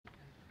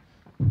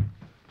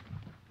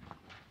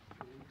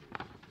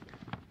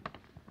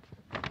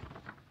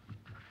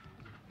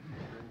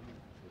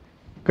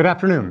Good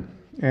afternoon,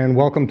 and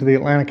welcome to the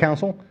Atlanta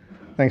Council.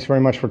 Thanks very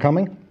much for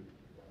coming.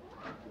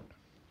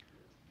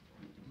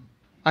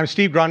 I'm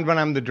Steve Grundman.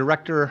 I'm the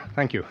director,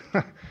 thank you.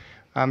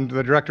 I'm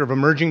the director of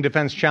Emerging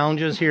Defense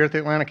Challenges here at the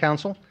Atlanta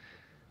Council.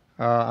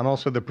 I'm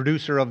also the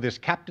producer of this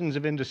Captains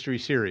of Industry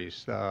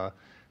series,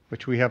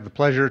 which we have the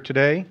pleasure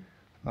today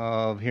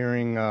of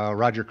hearing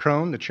Roger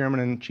Krone, the Chairman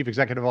and Chief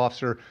Executive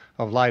Officer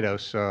of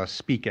Leidos,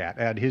 speak at.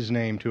 Add his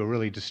name to a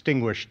really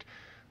distinguished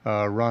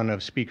run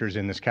of speakers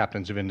in this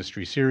Captains of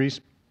Industry series.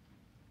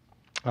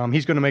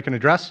 He's going to make an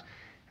address,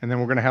 and then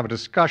we're going to have a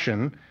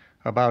discussion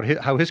about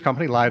how his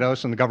company,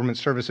 Leidos, and the government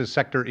services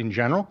sector in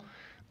general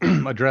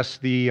address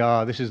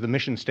this is the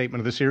mission statement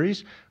of the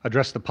series,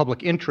 address the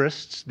public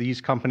interests these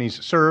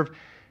companies serve,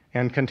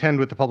 and contend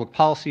with the public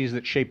policies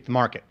that shape the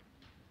market.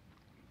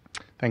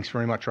 Thanks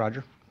very much,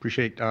 Roger.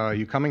 Appreciate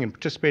you coming and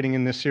participating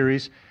in this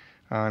series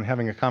and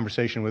having a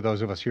conversation with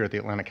those of us here at the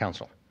Atlanta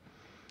Council.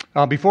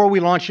 Before we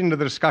launch into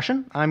the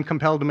discussion, I'm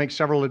compelled to make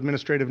several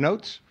administrative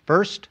notes.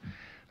 First,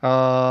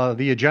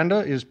 the agenda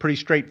is pretty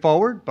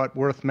straightforward, but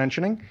worth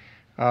mentioning.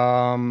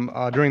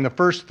 During the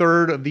first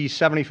third of these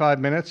 75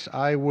 minutes,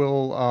 I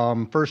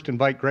will first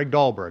invite Greg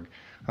Dahlberg,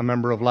 a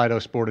member of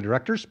Leidos Board of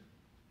Directors,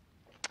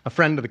 a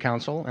friend of the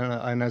Council,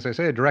 and as I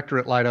say, a director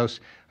at Leidos,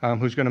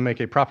 who's going to make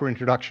a proper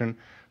introduction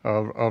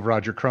of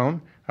Roger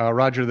Krone.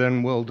 Roger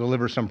then will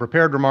deliver some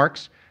prepared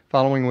remarks,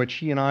 following which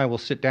he and I will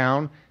sit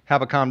down,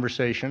 have a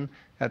conversation,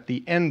 at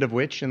the end of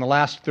which, in the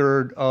last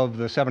third of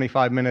the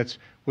 75 minutes,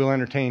 we'll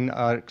entertain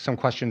some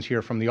questions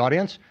here from the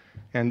audience,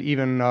 and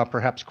even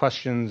perhaps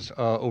questions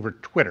over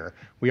Twitter.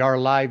 We are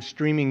live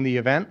streaming the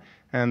event,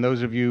 and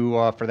those of you,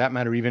 for that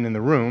matter, even in the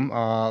room,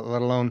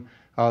 let alone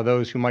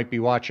those who might be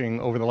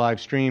watching over the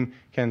live stream,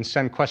 can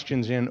send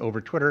questions in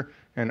over Twitter,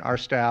 and our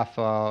staff,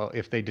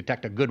 if they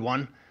detect a good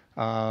one,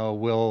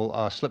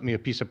 will slip me a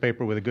piece of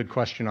paper with a good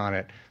question on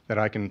it that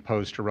I can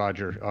pose to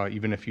Roger,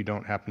 even if you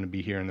don't happen to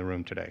be here in the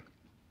room today.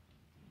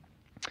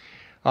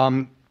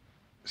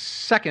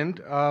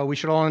 Second, we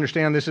should all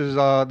understand this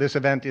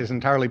event is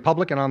entirely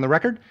public and on the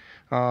record.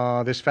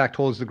 This fact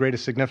holds the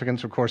greatest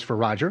significance, of course, for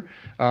Roger,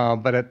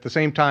 but at the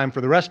same time,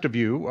 for the rest of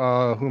you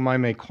whom I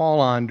may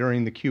call on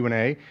during the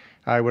Q&A,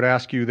 I would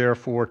ask you,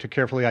 therefore, to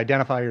carefully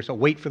identify yourself.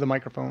 Wait for the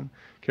microphone.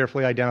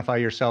 Carefully identify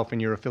yourself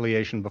and your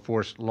affiliation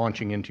before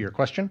launching into your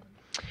question.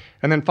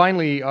 And then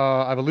finally,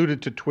 I've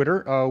alluded to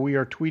Twitter. We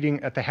are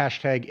tweeting at the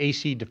hashtag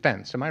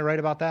 #ACDefense. Am I right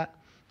about that?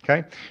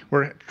 Okay.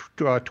 We're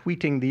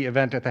tweeting the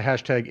event at the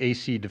hashtag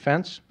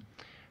 #ACDefense.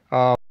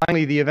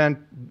 Finally, the event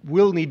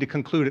will need to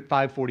conclude at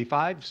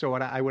 5:45. So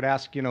what I would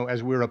ask,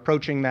 as we're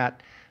approaching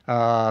that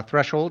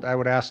threshold, I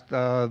would ask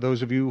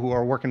those of you who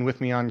are working with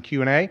me on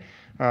Q&A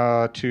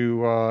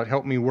to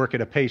help me work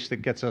at a pace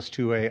that gets us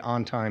to an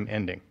on-time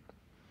ending.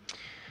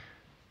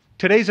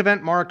 Today's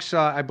event marks,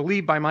 I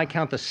believe by my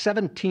count, the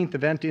 17th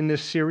event in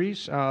this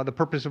series, the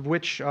purpose of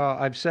which,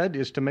 I've said,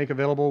 is to make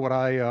available what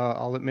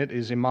I'll admit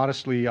is I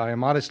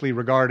modestly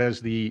regard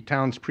as the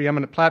town's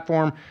preeminent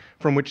platform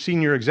from which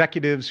senior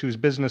executives whose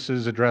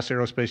businesses address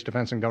aerospace,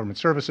 defense, and government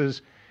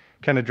services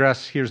can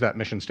address, here's that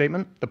mission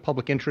statement, the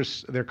public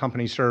interests their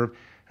companies serve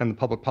and the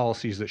public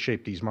policies that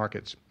shape these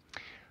markets.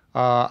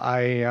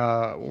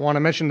 I want to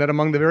mention that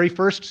among the very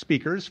first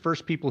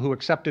people who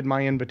accepted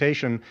my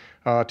invitation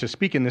to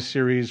speak in this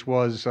series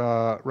was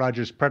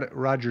Roger's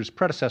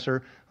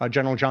predecessor,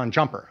 General John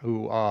Jumper,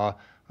 who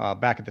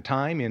back at the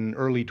time in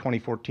early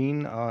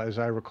 2014, as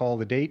I recall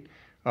the date,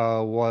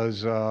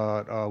 was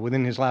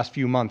within his last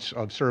few months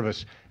of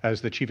service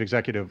as the Chief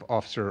Executive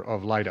Officer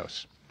of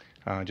Leidos,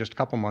 just a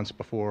couple months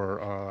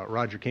before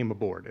Roger came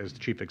aboard as the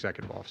Chief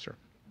Executive Officer.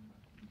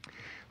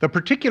 The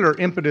particular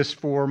impetus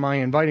for my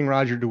inviting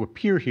Roger to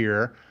appear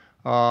here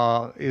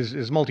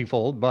is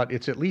multifold, but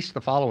it's at least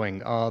the following.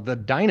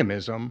 The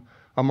dynamism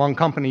among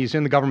companies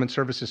in the government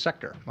services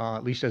sector,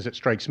 at least as it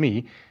strikes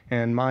me,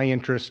 and my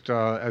interest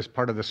as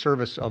part of the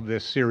service of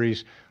this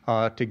series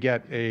to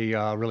get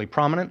a really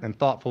prominent and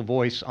thoughtful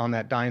voice on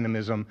that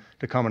dynamism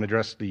to come and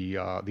address the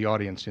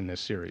audience in this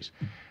series.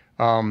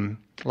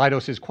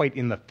 Leidos is quite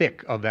in the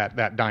thick of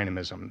that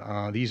dynamism.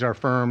 These are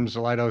firms,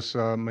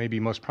 Leidos may be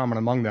most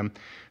prominent among them,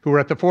 who are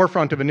at the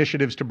forefront of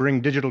initiatives to bring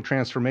digital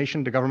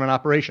transformation to government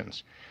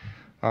operations.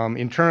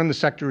 In turn, the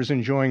sector is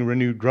enjoying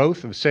renewed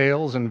growth of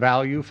sales and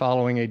value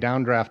following a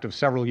downdraft of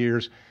several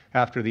years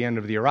after the end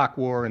of the Iraq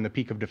War and the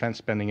peak of defense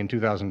spending in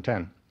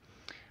 2010.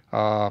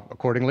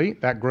 Accordingly,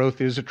 that growth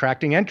is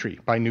attracting entry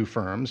by new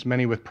firms,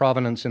 many with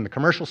provenance in the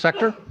commercial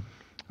sector,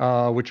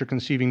 which are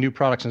conceiving new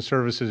products and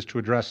services to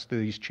address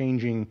these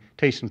changing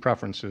tastes and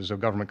preferences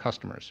of government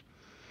customers.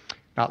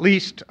 Not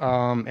least,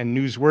 and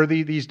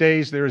newsworthy these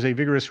days, there is a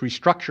vigorous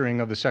restructuring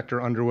of the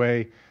sector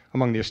underway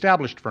among the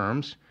established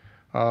firms,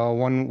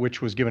 one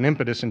which was given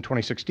impetus in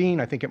 2016,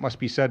 I think it must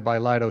be said, by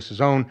Leidos'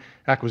 own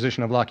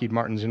acquisition of Lockheed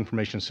Martin's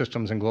Information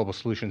Systems and Global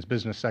Solutions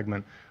business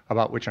segment,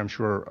 about which I'm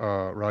sure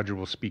Roger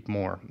will speak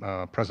more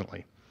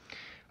presently.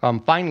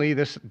 Finally,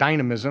 this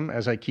dynamism,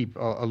 as I keep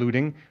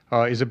alluding,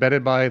 is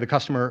abetted by the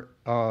customer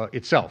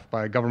itself,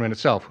 by government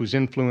itself, whose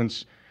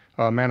influence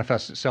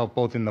manifests itself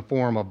both in the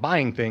form of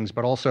buying things,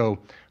 but also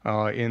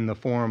in the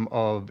form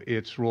of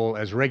its role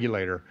as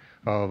regulator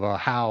of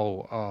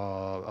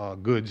how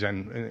goods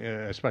and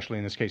especially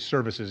in this case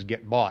services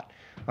get bought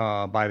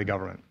by the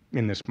government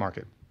in this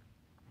market.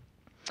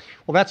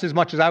 Well, that's as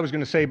much as I was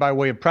going to say by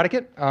way of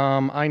predicate.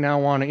 I now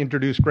want to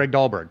introduce Greg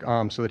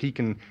Dahlberg so that he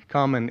can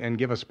come and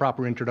give us a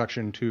proper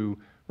introduction to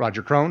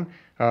Roger Krone.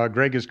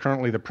 Greg is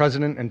currently the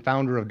president and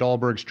founder of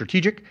Dahlberg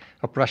Strategic,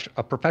 a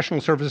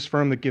professional services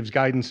firm that gives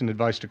guidance and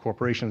advice to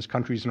corporations,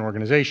 countries, and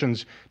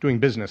organizations doing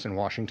business in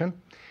Washington.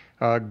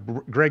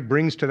 Greg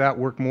brings to that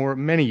work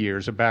many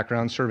years of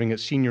background serving at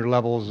senior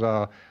levels,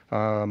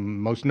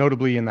 most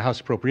notably in the House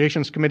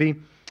Appropriations Committee,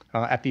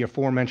 at the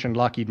aforementioned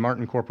Lockheed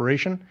Martin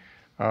Corporation,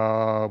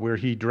 where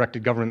he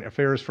directed government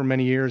affairs for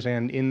many years,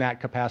 and in that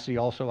capacity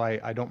also,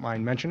 I don't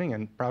mind mentioning,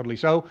 and proudly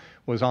so,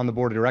 was on the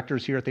board of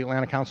directors here at the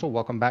Atlanta Council.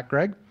 Welcome back,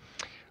 Greg.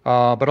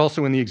 But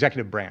also in the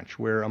executive branch,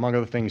 where, among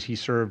other things, he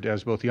served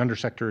as both the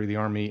Undersecretary of the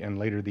Army and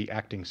later the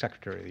Acting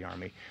Secretary of the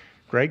Army.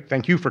 Greg,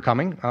 thank you for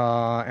coming,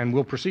 and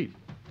we'll proceed.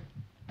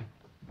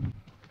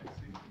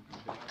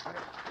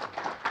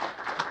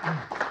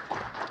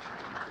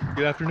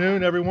 Good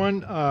afternoon,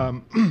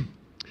 everyone.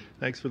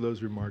 Thanks for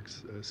those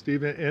remarks,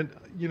 Steve. And,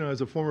 you know, as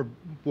a former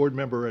board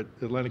member at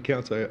Atlanta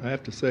Council, I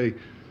have to say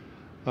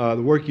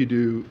the work you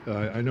do,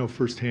 I know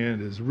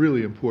firsthand, is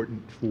really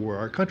important for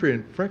our country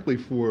and, frankly,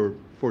 for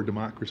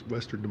democracy,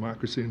 Western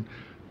democracy. And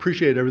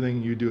appreciate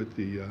everything you do at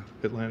the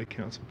Atlanta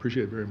Council.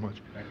 Appreciate it very much.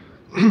 Thank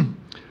you.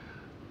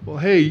 Well,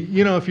 hey,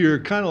 you know, if you're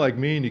kind of like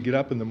me and you get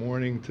up in the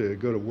morning to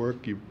go to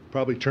work, you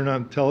probably turn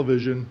on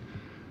television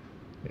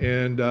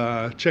and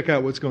check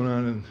out what's going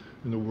on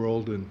in the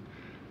world. And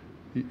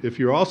if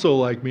you're also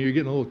like me, you're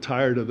getting a little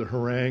tired of the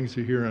harangues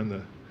you hear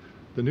on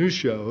the news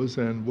shows.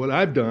 And what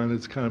I've done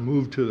is kind of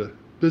moved to the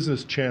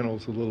business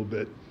channels a little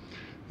bit.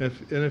 And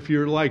if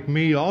you're like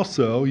me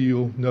also,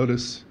 you'll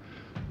notice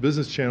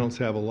business channels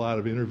have a lot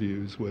of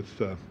interviews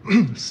with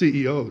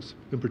CEOs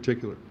in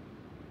particular.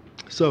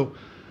 So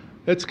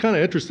it's kind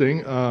of interesting.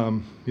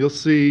 You'll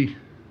see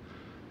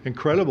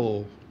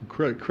incredibly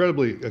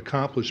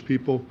accomplished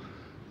people.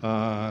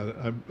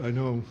 I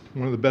know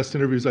one of the best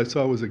interviews I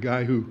saw was a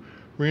guy who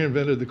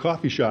reinvented the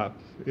coffee shop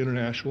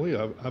internationally.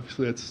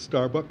 Obviously, that's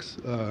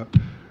Starbucks.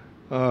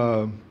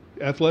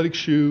 Athletic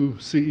shoe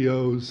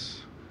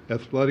CEOs,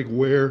 athletic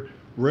wear,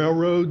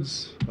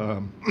 railroads,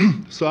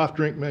 soft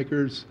drink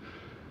makers,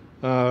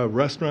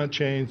 restaurant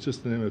chains,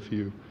 just to name a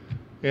few.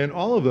 And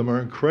all of them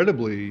are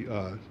incredibly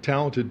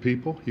talented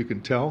people. You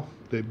can tell.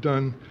 They've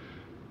done,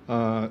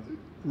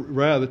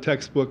 right out of the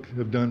textbook,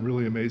 have done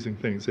really amazing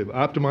things. They've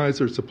optimized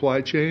their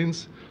supply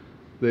chains.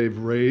 They've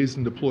raised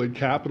and deployed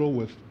capital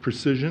with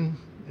precision.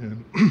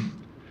 And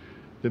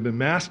they've been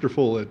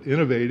masterful at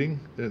innovating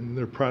in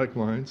their product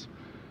lines,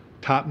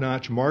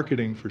 top-notch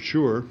marketing for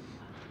sure,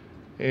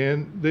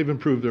 and they've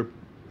improved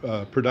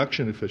their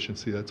production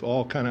efficiency. That's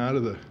all kind of out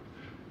of the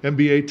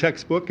MBA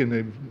textbook, and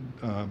they've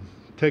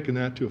taken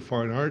that to a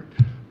fine art,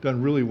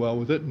 done really well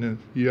with it. And if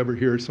you ever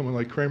hear someone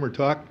like Kramer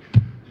talk,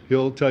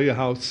 he'll tell you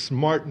how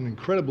smart and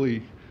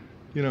incredibly,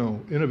 you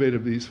know,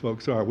 innovative these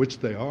folks are, which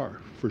they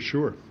are for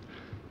sure.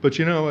 But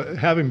you know,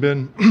 having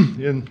been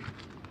in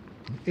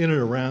and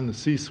around the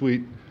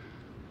C-suite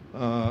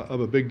of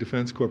a big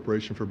defense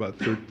corporation for about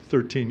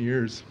 13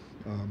 years,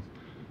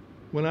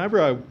 whenever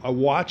I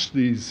watch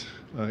these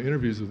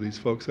interviews with these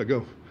folks, I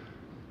go,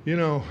 you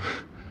know,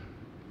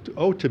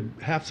 to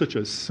have such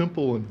a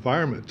simple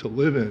environment to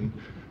live in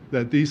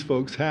that these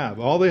folks have.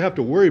 All they have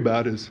to worry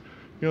about is,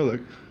 you know,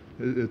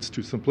 it's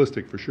too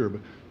simplistic for sure,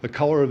 but the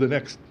color of the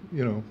next,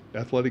 you know,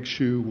 athletic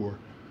shoe, or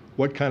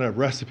what kind of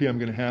recipe I'm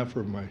going to have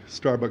for my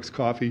Starbucks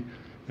coffee,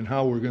 and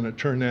how we're going to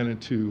turn that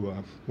into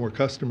more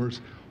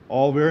customers.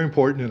 All very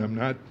important, and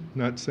I'm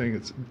not saying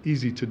it's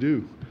easy to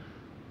do.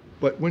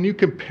 But when you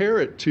compare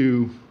it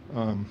to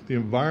the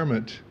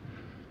environment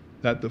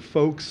that the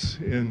folks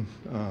in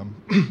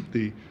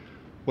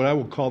what I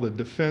will call the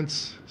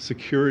defense,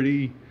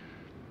 security,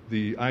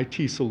 the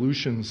IT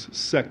solutions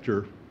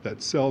sector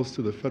that sells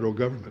to the federal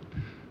government,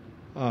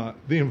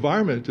 the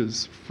environment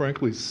is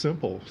frankly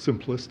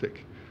simplistic.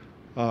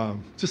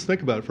 Just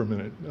think about it for a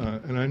minute.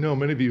 And I know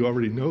many of you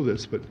already know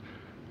this, but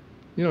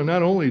you know,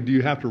 not only do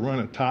you have to run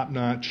a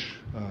top-notch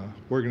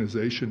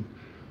organization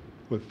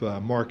with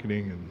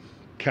marketing and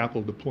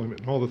capital deployment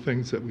and all the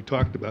things that we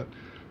talked about,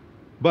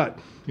 but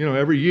you know,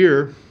 every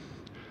year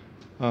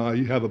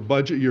you have a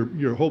budget.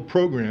 Your whole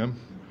program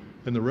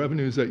and the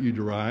revenues that you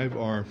derive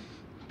are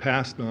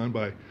passed on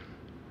by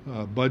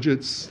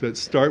budgets that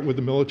start with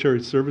the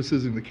military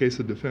services in the case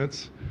of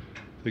defense.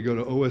 They go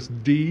to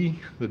OSD,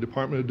 the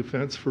Department of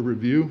Defense, for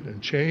review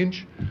and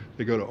change.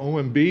 They go to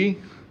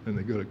OMB, and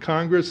they go to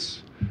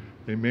Congress.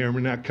 They may or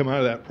may not come out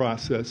of that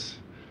process,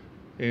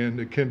 and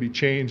it can be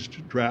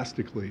changed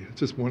drastically.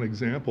 It's just one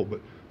example, but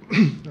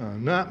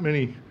not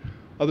many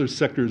other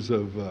sectors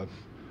of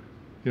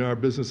you know, our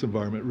business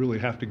environment really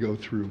have to go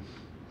through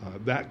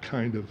that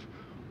kind of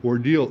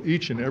ordeal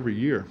each and every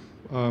year.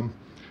 You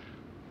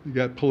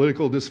got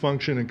political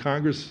dysfunction in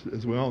Congress,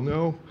 as we all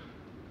know.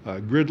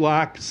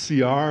 gridlock,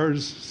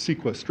 CRs,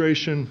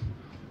 sequestration,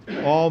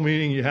 all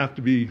meaning you have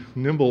to be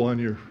nimble on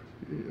your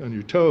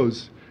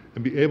toes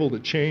and be able to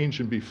change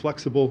and be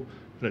flexible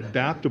and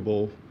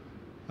adaptable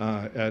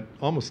at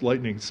almost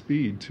lightning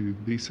speed to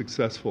be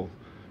successful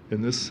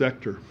in this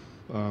sector.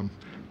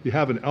 You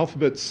have an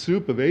alphabet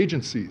soup of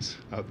agencies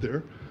out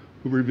there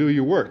who review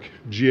your work: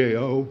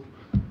 GAO,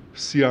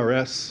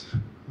 CRS,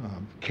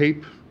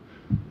 CAPE,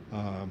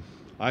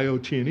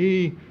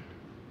 IOT&E,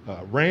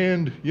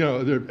 RAND, you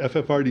know, there are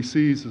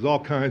FFRDCs. There's all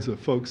kinds of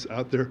folks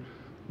out there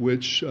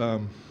which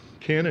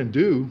can and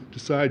do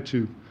decide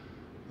to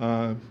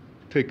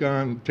take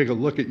a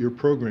look at your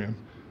program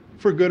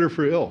for good or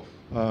for ill.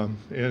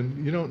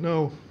 And you don't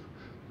know,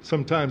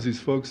 sometimes these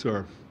folks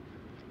are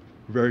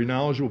very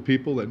knowledgeable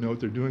people that know what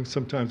they're doing.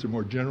 Sometimes they're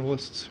more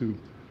generalists who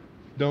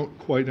don't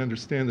quite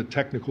understand the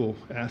technical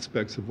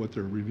aspects of what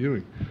they're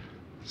reviewing.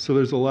 So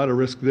there's a lot of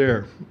risk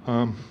there.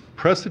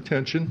 Press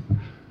attention.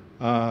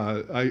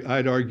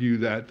 I'd argue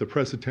that the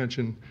press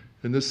attention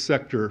in this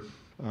sector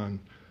on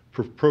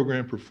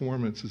program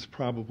performance is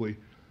probably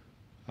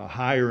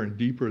higher and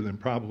deeper than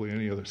probably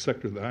any other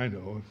sector that I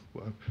know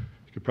of.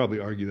 You could probably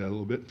argue that a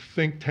little bit.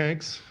 Think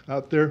tanks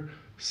out there,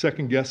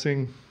 second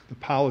guessing the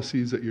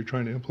policies that you're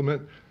trying to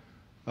implement,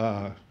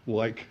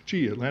 like,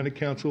 Atlantic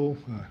Council,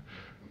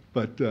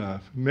 but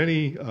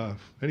many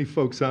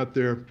folks out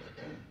there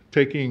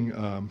taking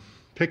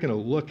a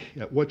look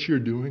at what you're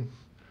doing,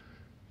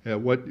 at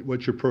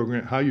what your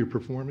program, how you're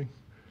performing.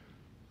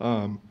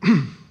 And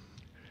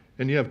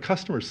you have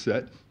customer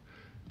set.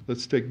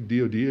 Let's take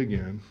DoD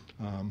again.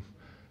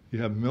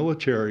 You have a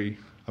military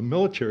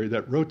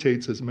that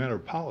rotates as a matter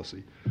of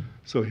policy.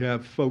 So you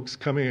have folks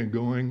coming and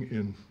going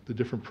in the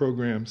different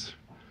programs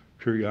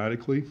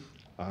periodically.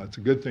 It's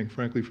a good thing,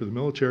 frankly, for the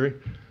military.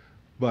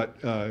 But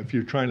if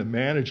you're trying to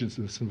manage in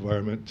this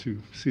environment,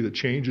 to see the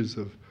changes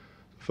of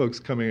folks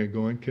coming and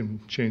going can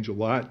change a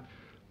lot.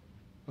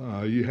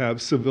 You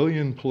have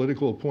civilian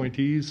political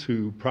appointees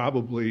who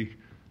probably,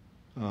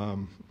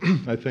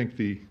 I think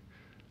the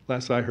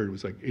last I heard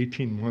was like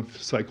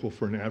 18-month cycle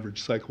for an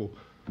average cycle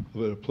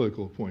of a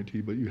political appointee,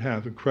 but you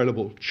have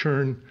incredible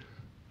churn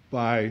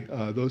by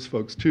those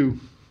folks too.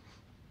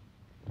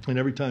 And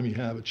every time you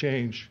have a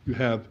change, you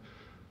have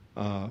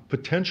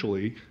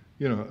potentially,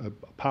 you know,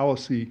 a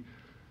policy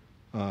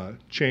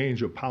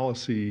change, a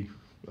policy,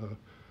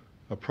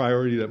 a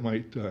priority that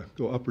might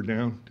go up or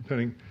down,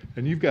 depending,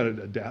 and you've got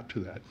to adapt to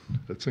that.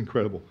 That's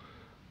incredible.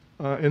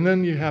 And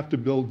then you have to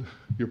build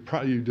you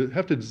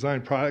have to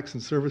design products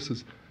and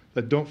services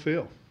that don't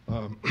fail.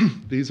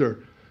 This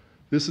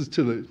is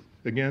to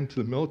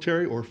the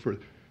military, or for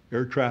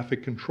air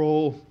traffic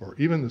control, or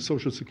even the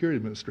Social Security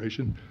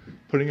Administration,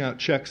 putting out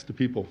checks to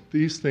people.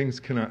 These things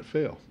cannot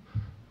fail.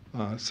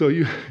 So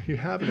you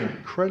have an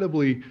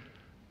incredibly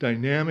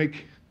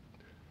dynamic,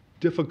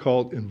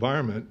 difficult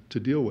environment to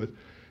deal with.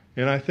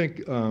 And I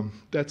think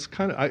that's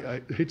kind of,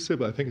 I hate to say it,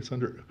 but I think it's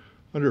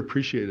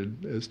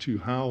underappreciated as to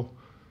how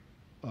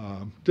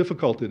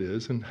difficult it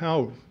is, and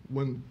how,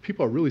 when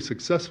people are really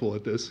successful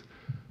at this,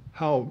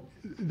 how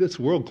that's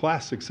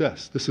world-class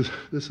success. This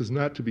is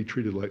not to be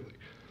treated lightly.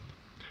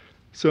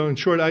 So in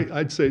short,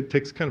 I'd say it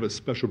takes kind of a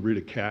special breed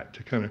of cat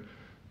to kind of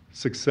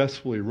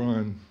successfully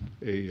run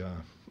a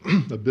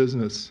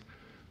business,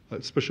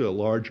 especially a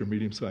large or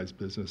medium-sized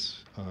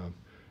business,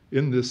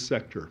 in this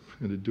sector,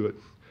 and to do it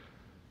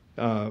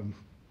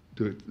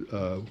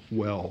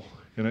well.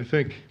 And I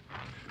think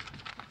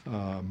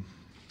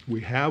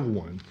we have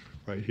one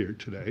right here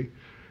today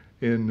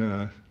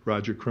in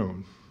Roger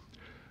Krone.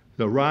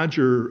 Now,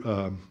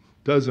 Roger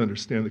does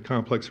understand the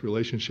complex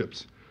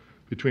relationships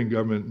between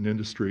government and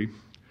industry,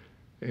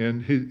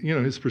 and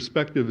his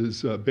perspective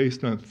is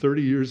based on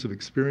 30 years of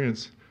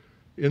experience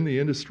in the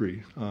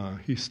industry.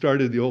 He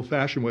started the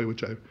old-fashioned way,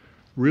 which I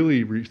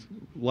really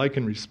like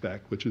and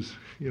respect, which is,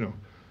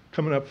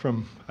 coming up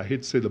from, I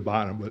hate to say the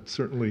bottom, but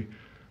certainly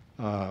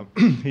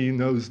he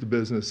knows the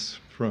business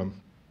from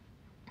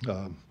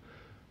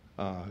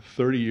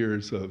 30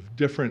 years of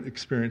different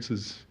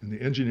experiences in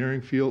the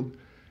engineering field,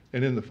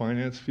 and in the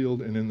finance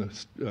field, and in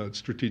the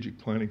strategic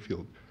planning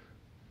field.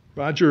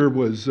 Roger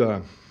has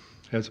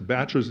a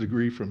bachelor's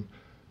degree from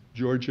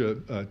Georgia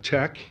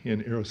Tech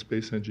in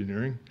aerospace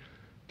engineering.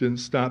 Didn't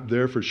stop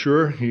there for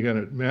sure. He got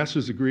a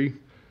master's degree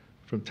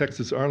from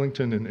Texas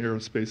Arlington in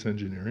aerospace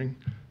engineering.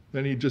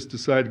 Then he just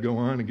decided to go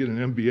on and get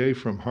an MBA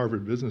from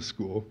Harvard Business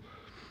School.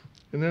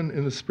 And then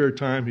in the spare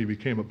time, he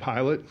became a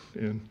pilot,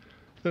 and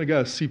then he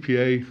got a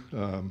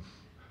CPA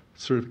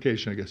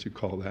certification, I guess you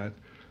call that.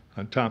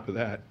 On top of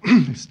that,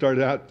 he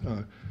started out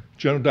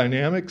General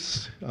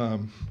Dynamics. I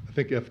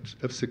think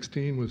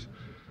F-16 was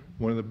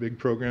one of the big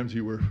programs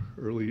you were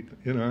early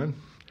in on.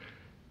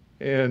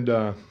 And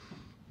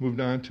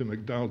moved on to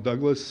McDonnell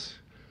Douglas,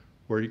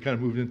 where he kind of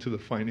moved into the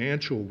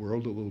financial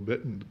world a little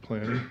bit, into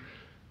planning.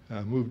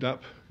 Moved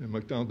up in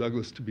McDonnell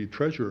Douglas to be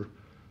treasurer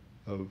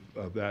of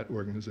that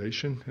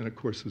organization. And of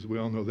course, as we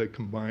all know, they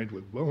combined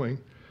with Boeing.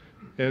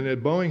 And at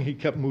Boeing, he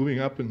kept moving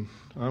up and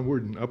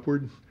onward and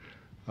upward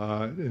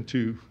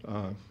into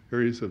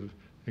areas of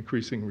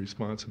increasing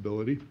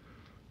responsibility.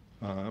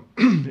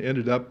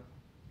 Ended up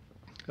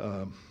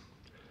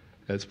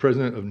as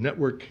president of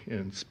Network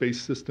and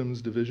Space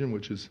Systems Division,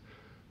 which is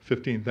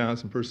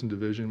 15,000 person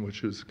division,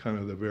 which is kind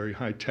of the very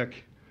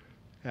high-tech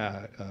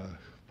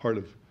part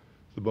of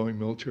the Boeing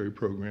military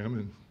program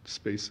and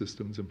space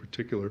systems in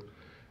particular,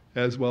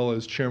 as well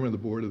as chairman of the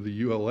board of the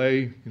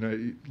ULA,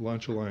 United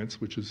Launch Alliance,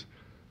 which is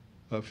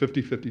a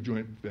 50-50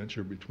 joint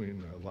venture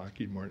between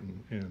Lockheed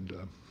Martin and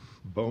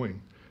Boeing.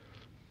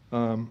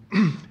 And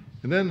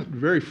then,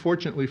 very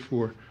fortunately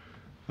for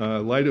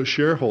Leidos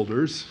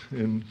shareholders,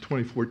 in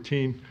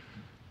 2014,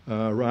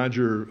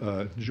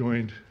 Roger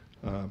joined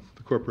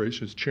the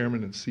corporation as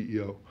chairman and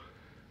CEO.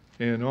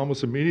 And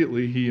almost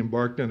immediately, he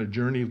embarked on a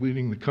journey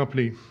leading the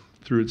company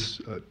through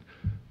its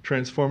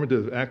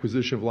transformative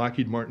acquisition of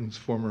Lockheed Martin's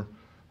former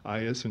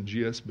IS and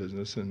GS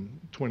business in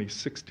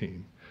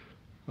 2016.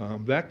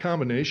 That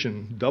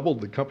combination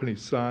doubled the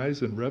company's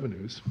size and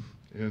revenues,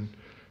 and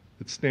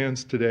it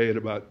stands today at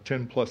about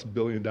 $10+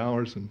 billion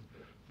and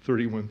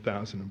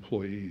 31,000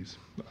 employees.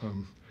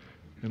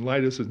 And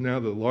Leidos is now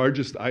the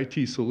largest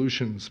IT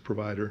solutions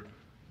provider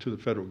to the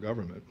federal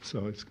government.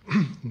 So it's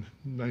a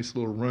nice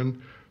little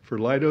run for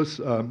Leidos.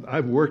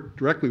 I've worked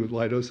directly with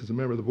Leidos as a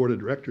member of the board of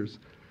directors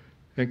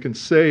and can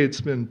say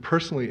it's been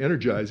personally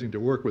energizing to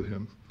work with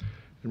him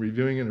in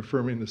reviewing and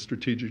affirming the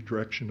strategic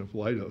direction of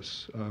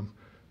Leidos.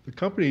 The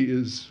company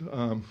is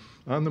on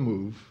the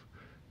move,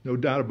 no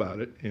doubt about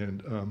it,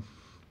 and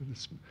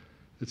it's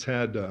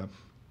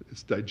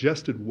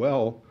digested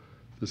well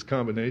this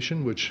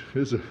combination, which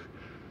is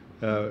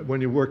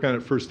when you work on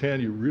it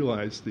firsthand, you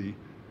realize the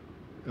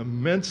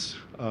immense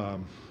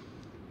amount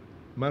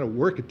of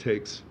work it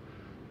takes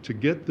to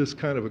get this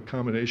kind of a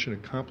combination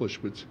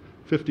accomplished with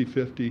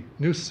 50-50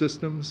 new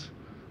systems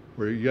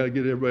where you got to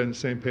get everybody on the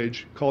same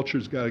page.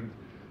 Culture's got to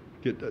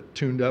get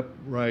tuned up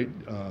right,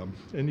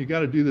 and you got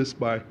to do this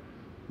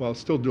while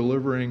still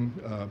delivering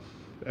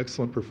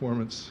excellent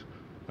performance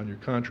on your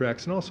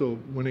contracts and also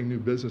winning new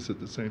business at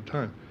the same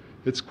time.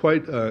 It's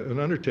quite an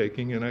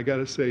undertaking, and I got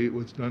to say it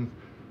was done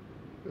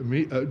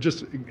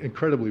just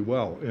incredibly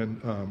well,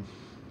 and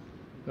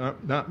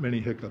not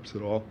many hiccups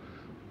at all.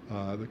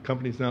 The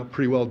company's now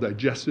pretty well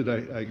digested,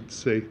 I'd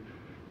say,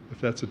 if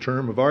that's a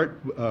term of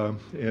art,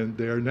 and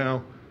they are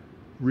now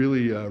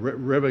really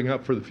revving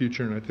up for the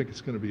future, and I think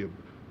it's going to be a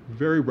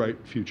very bright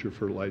future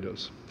for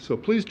Leidos. So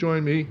please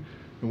join me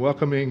in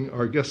welcoming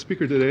our guest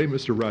speaker today,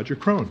 Mr. Roger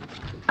Krone.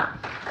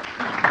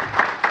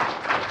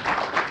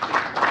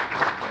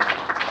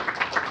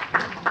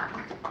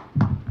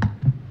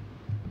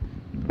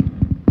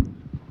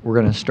 We're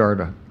going to start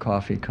a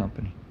coffee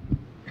company.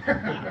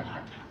 To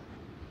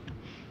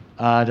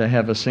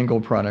have a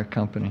single product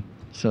company,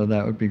 so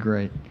that would be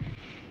great.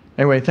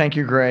 Anyway, thank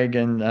you, Greg,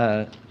 and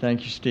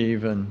thank you,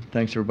 Steve, and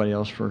thanks everybody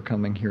else for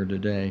coming here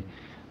today.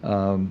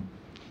 I've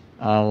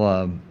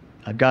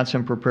got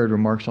some prepared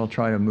remarks. I'll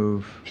try to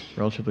move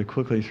relatively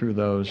quickly through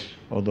those,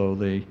 although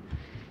they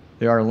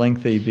are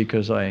lengthy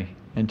because I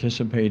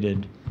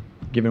anticipated,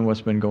 given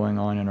what's been going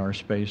on in our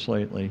space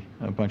lately,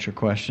 a bunch of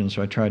questions,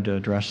 so I tried to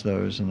address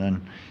those, and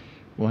then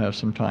we'll have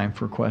some time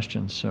for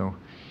questions. So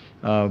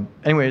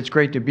anyway, it's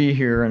great to be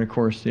here, and of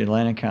course the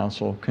Atlantic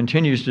Council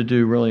continues to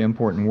do really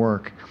important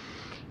work.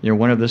 You know,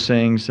 one of the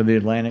sayings of the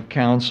Atlantic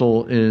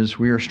Council is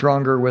we are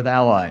stronger with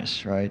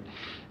allies, right?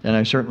 And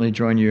I certainly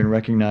join you in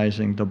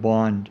recognizing the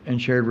bond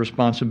and shared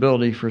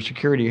responsibility for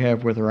security you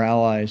have with our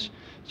allies,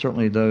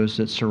 certainly those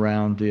that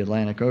surround the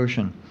Atlantic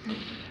Ocean.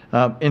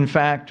 In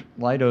fact,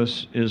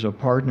 Leidos is a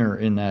partner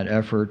in that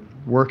effort,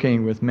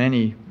 working with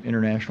many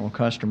international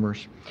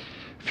customers.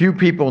 Few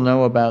people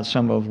know about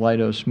some of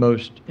Leidos'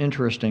 most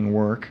interesting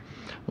work,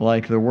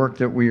 like the work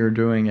that we are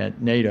doing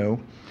at NATO.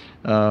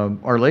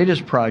 Our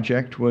latest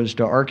project was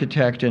to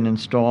architect and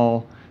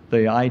install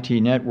the IT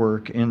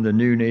network in the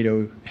new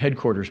NATO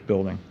headquarters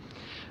building.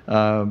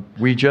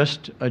 We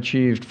just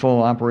achieved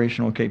full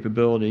operational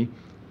capability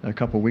a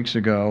couple weeks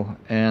ago,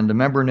 and the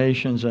member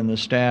nations and the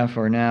staff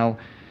are now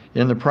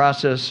in the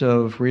process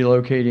of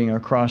relocating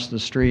across the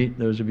street.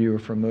 Those of you who are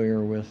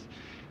familiar with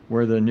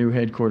where the new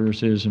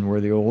headquarters is and where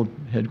the old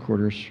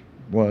headquarters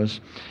was.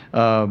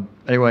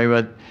 Anyway,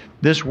 but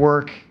this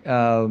work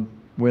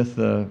with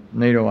the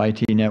NATO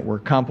IT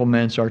network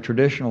complements our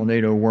traditional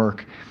NATO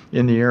work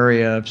in the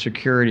area of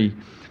security,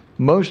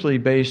 mostly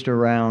based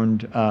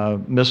around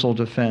missile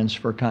defense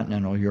for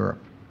continental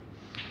Europe.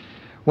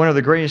 One of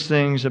the greatest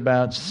things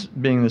about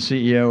being the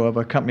CEO of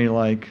a company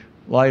like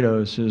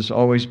Leidos is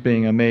always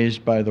being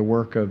amazed by the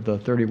work of the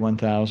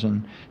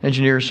 31,000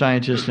 engineers,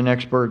 scientists, and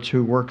experts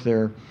who work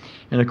there.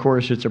 And of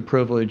course, it's a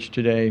privilege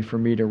today for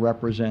me to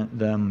represent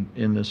them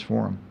in this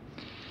forum.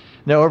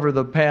 Now, over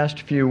the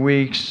past few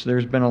weeks,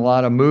 there's been a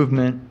lot of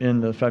movement in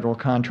the federal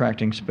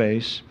contracting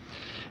space,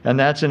 and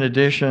that's in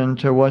addition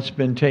to what's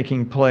been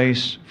taking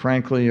place,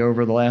 frankly,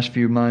 over the last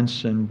few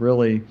months and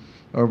really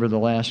over the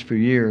last few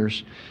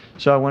years.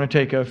 So I want to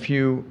take a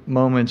few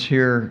moments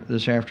here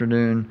this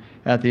afternoon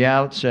at the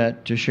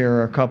outset to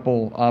share a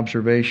couple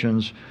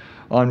observations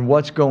on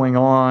what's going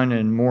on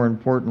and, more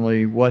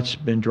importantly, what's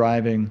been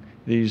driving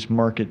these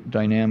market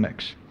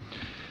dynamics.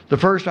 The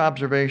first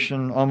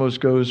observation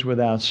almost goes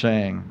without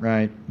saying,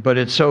 right? But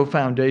it's so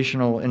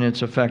foundational in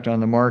its effect on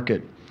the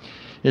market.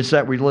 It's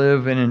that we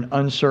live in an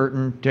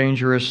uncertain,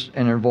 dangerous,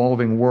 and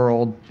evolving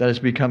world that is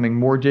becoming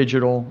more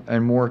digital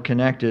and more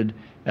connected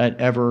at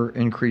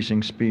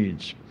ever-increasing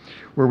speeds.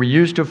 Where we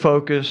used to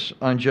focus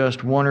on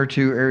just one or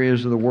two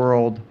areas of the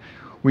world,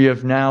 we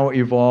have now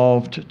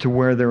evolved to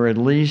where there are at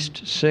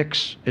least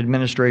 6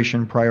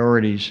 administration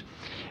priorities,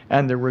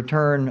 and the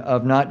return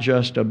of not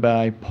just a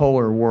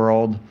bipolar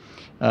world,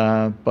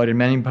 but in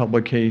many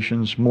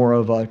publications, more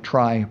of a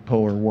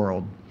tripolar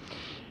world.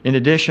 In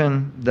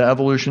addition, the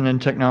evolution in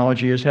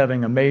technology is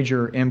having a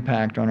major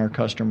impact on our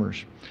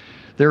customers.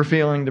 They're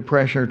feeling the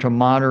pressure to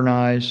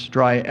modernize,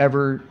 drive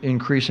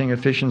ever-increasing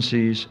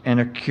efficiencies, and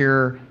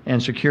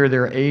secure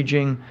their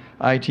aging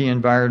IT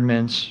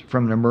environments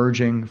from an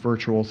emerging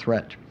virtual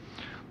threat.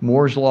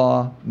 Moore's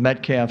Law,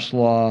 Metcalfe's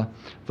Law,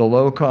 the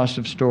low cost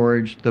of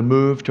storage, the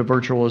move to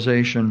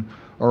virtualization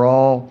are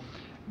all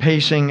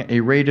pacing a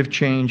rate of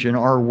change in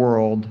our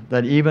world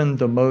that even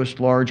the most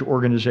large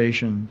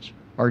organizations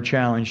are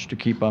challenged to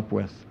keep up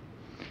with.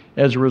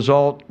 As a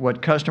result,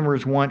 what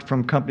customers want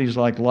from companies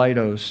like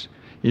Leidos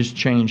is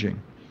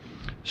changing.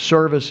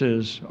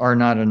 Services are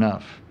not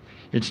enough.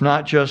 It's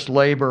not just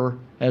labor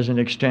as an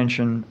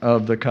extension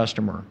of the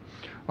customer.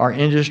 Our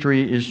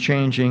industry is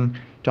changing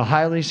to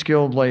highly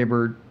skilled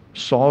labor,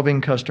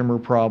 solving customer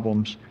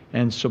problems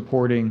and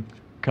supporting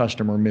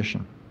customer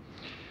mission.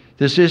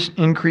 This is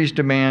increased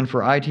demand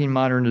for IT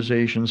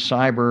modernization,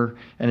 cyber,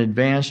 and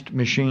advanced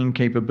machine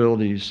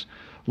capabilities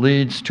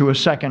leads to a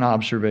second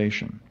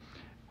observation.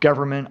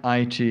 Government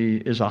IT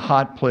is a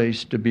hot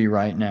place to be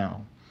right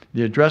now.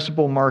 The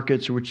addressable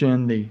markets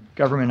within the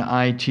government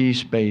IT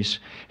space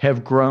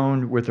have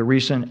grown with the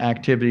recent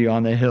activity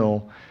on the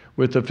Hill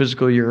with the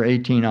fiscal year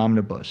 18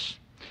 omnibus.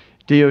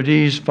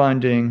 DoD's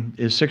funding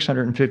is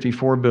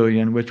 $654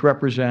 billion, which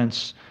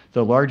represents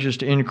the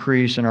largest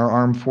increase in our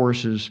armed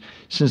forces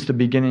since the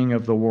beginning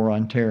of the War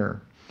on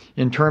Terror.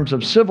 In terms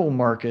of civil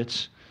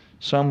markets,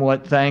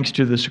 somewhat thanks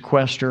to the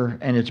sequester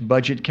and its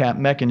budget cap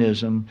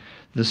mechanism,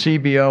 the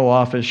CBO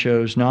office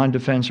shows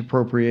non-defense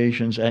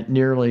appropriations at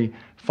nearly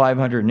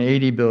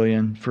 $580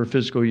 billion for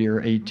fiscal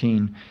year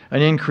 18,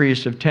 an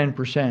increase of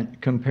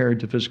 10% compared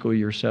to fiscal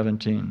year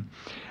 17.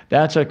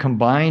 That's a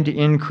combined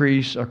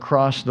increase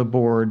across the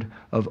board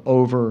of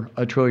over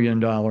 $1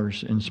 trillion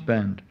in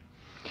spend.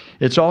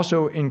 It's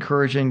also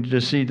encouraging to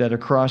see that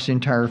across the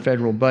entire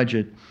federal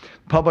budget,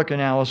 public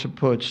analysis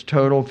puts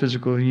total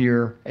fiscal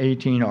year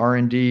 18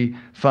 R&D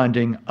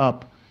funding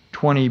up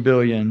 $20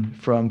 billion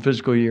from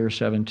fiscal year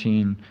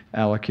 17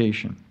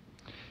 allocation.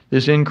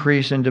 This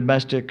increase in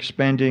domestic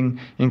spending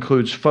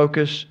includes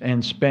focus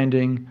and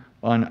spending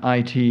on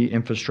IT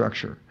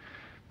infrastructure.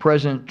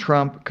 President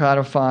Trump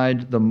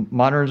codified the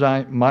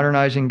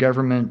Modernizing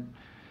Government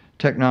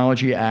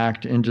Technology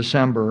Act in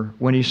December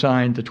when he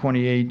signed the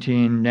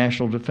 2018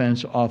 National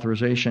Defense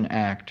Authorization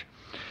Act.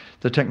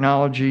 The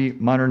Technology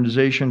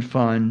Modernization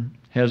Fund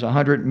has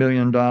 $100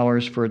 million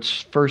for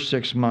its first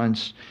 6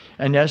 months,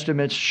 and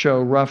estimates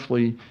show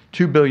roughly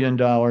 $2 billion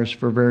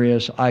for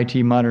various IT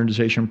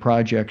modernization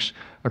projects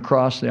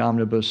across the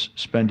omnibus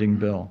spending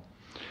bill.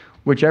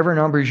 Whichever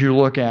numbers you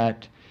look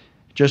at,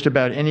 just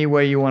about any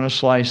way you want to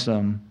slice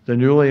them, the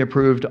newly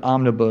approved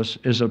omnibus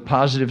is a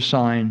positive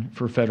sign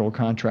for federal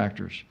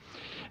contractors.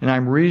 And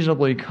I'm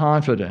reasonably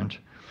confident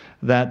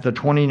that the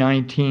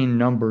 2019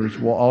 numbers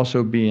will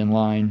also be in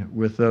line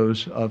with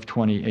those of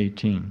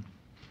 2018.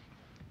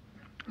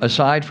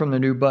 Aside from the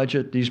new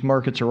budget, these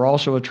markets are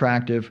also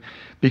attractive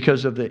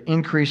because of the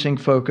increasing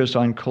focus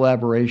on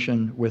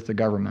collaboration with the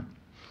government.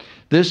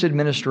 This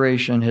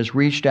administration has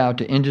reached out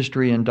to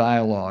industry and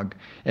dialogue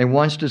and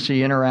wants to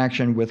see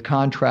interaction with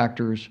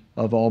contractors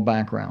of all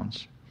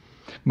backgrounds.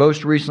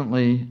 Most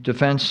recently,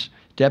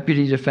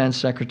 Deputy Defense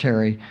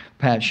Secretary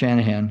Pat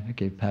Shanahan, I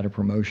gave Pat a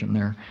promotion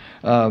there,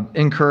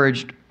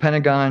 encouraged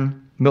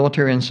Pentagon,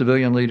 military and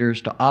civilian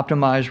leaders to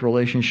optimize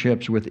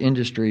relationships with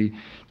industry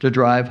to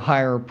drive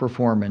higher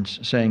performance,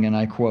 saying, and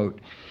I quote,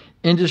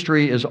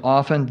 "Industry is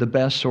often the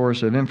best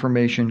source of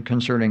information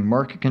concerning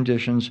market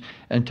conditions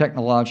and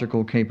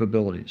technological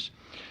capabilities.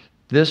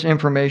 This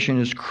information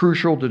is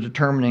crucial to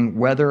determining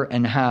whether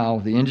and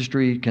how the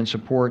industry can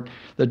support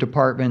the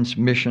department's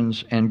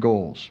missions and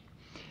goals."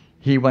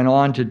 He went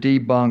on to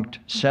debunk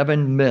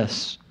 7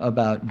 myths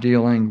about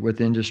dealing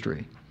with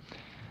industry.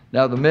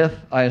 Now, the myth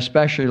I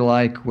especially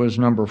like was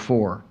number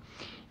 4.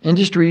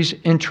 Industry's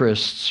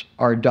interests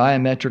are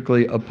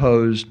diametrically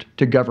opposed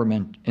to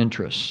government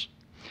interests.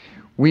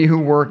 We who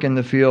work in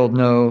the field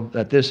know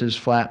that this is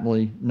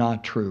flatly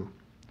not true.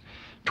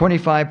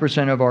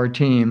 25% of our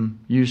team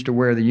used to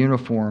wear the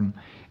uniform,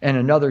 and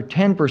another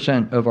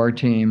 10% of our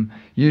team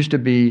used to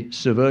be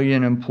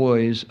civilian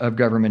employees of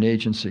government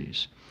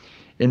agencies.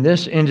 In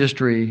this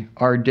industry,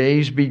 our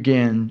days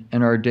begin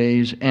and our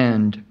days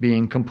end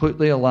being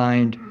completely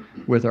aligned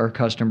with our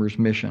customer's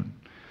mission.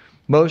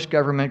 Most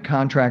government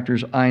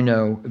contractors I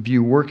know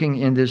view working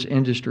in this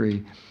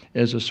industry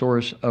as a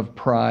source of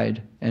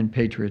pride and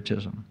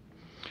patriotism.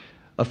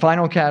 A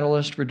final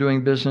catalyst for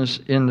doing business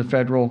in the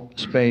federal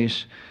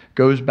space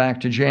goes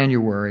back to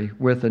January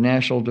with the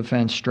National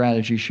Defense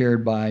Strategy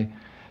shared by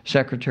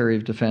Secretary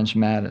of Defense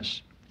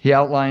Mattis. He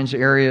outlines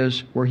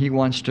areas where he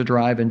wants to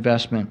drive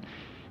investment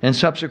and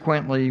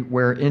subsequently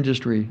where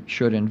industry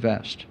should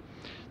invest.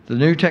 The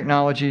new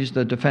technologies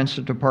the Defense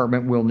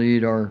Department will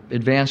need are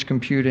advanced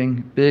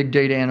computing, big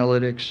data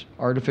analytics,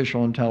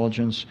 artificial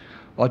intelligence,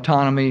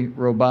 autonomy,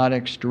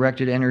 robotics,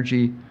 directed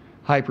energy,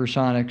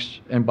 hypersonics,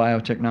 and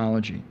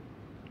biotechnology.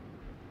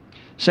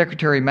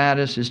 Secretary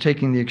Mattis is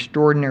taking the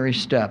extraordinary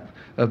step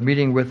of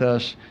meeting with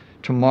us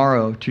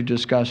tomorrow to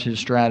discuss his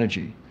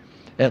strategy.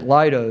 At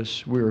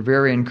Leidos, we were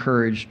very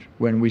encouraged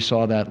when we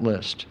saw that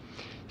list.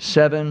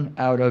 7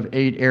 out of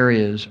 8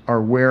 areas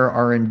are where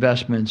our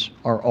investments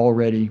are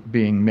already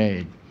being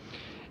made.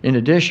 In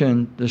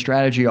addition, the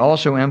strategy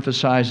also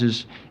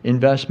emphasizes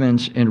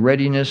investments in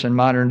readiness and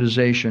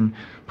modernization,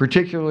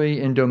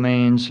 particularly in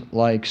domains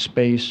like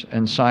space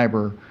and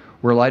cyber,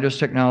 where Leidos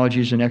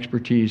technologies and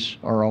expertise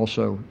are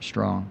also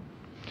strong.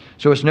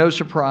 So it's no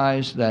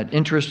surprise that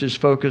interest is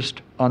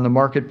focused on the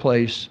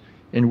marketplace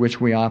in which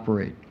we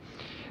operate.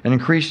 An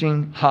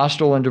increasing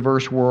hostile and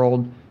diverse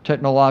world,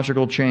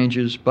 technological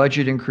changes,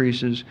 budget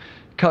increases,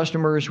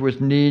 customers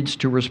with needs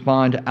to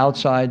respond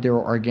outside their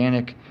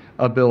organic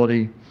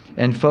ability,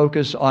 and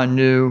focus on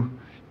new,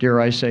 dare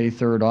I say,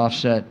 third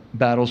offset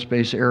battle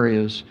space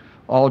areas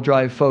all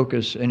drive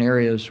focus in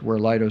areas where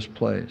Leidos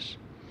plays.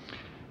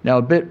 Now,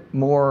 a bit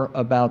more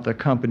about the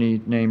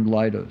company named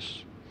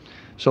Leidos.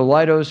 So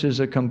Leidos is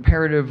a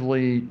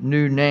comparatively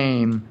new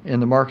name in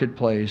the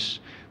marketplace,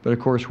 but of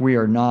course we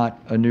are not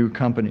a new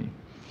company.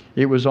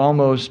 It was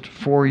almost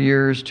 4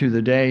 years to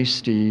the day,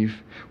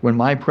 Steve, when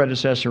my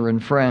predecessor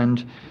and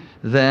friend,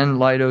 then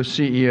Leidos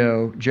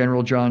CEO,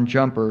 General John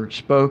Jumper,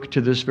 spoke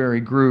to this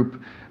very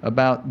group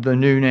about the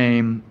new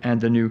name and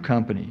the new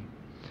company.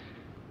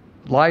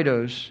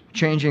 Leidos,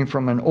 changing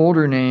from an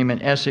older name in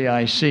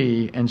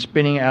SAIC and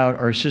spinning out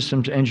our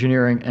systems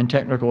engineering and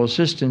technical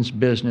assistance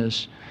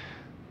business,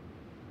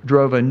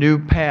 drove a new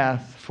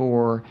path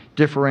for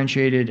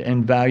differentiated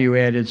and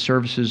value-added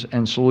services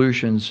and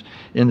solutions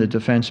in the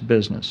defense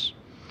business.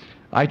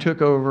 I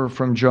took over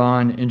from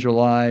John in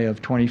July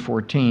of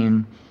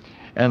 2014,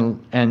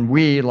 and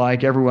we,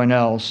 like everyone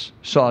else,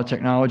 saw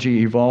technology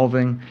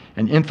evolving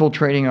and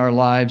infiltrating our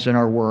lives and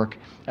our work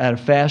at a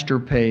faster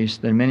pace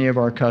than many of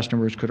our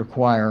customers could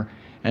acquire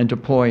and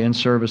deploy in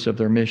service of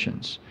their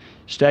missions.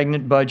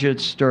 Stagnant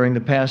budgets during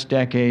the past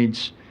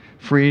decades,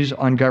 freeze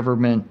on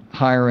government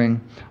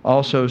hiring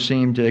also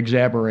seemed to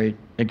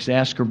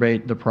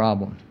exacerbate the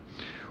problem.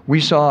 We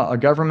saw a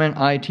government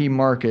IT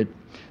market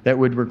that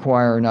would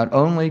require not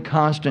only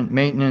constant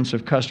maintenance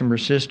of customer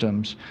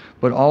systems,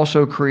 but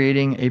also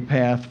creating a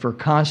path for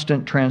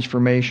constant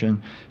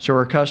transformation so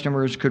our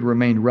customers could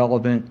remain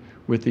relevant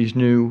with these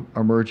new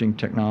emerging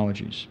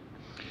technologies.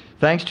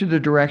 Thanks to the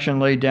direction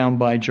laid down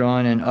by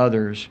John and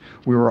others,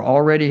 we were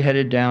already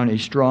headed down a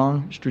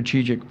strong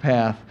strategic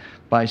path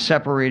by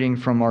separating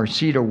from our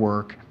CETA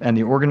work and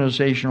the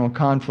organizational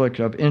conflict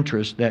of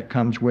interest that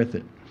comes with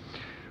it.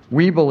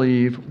 We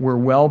believe we're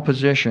well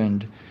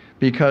positioned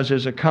because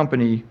as a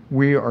company,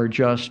 we are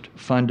just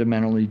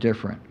fundamentally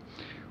different.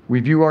 We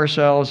view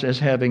ourselves as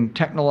having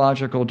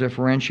technological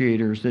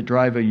differentiators that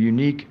drive a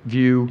unique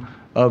view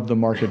of the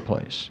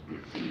marketplace.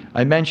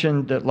 I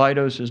mentioned that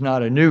Leidos is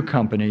not a new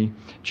company,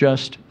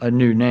 just a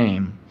new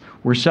name.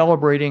 We're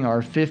celebrating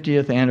our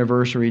 50th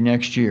anniversary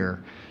next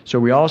year, so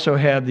we also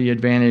have the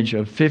advantage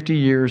of 50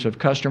 years of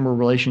customer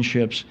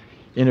relationships,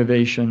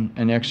 innovation,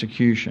 and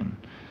execution.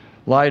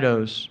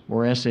 Leidos,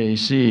 or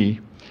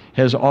SAC,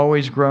 has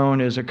always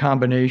grown as a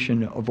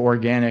combination of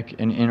organic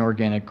and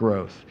inorganic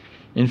growth.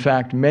 In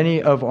fact,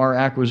 many of our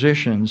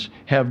acquisitions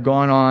have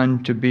gone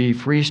on to be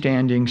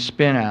freestanding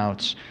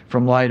spin-outs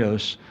from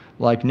Leidos,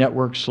 like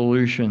Network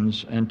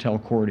Solutions and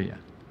Telcordia.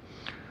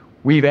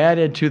 We've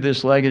added to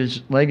this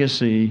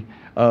legacy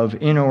of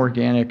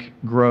inorganic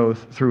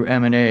growth through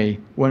M&A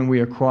when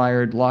we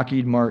acquired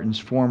Lockheed Martin's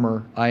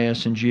former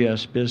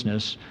IS&GS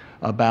business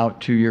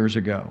about 2 years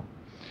ago.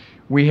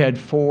 We had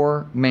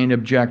 4 main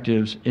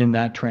objectives in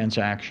that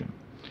transaction.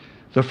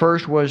 The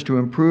first was to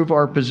improve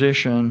our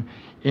position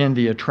in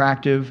the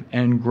attractive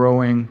and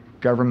growing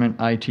government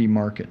IT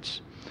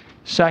markets.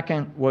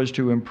 Second was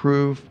to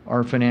improve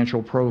our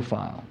financial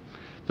profile.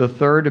 The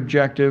third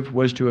objective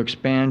was to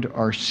expand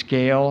our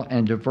scale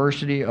and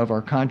diversity of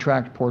our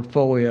contract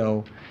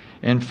portfolio.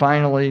 And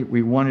finally,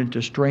 we wanted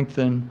to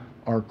strengthen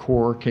our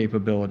core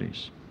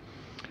capabilities.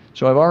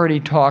 So I've already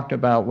talked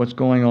about what's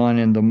going on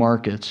in the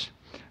markets,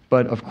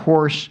 but of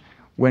course,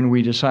 when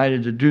we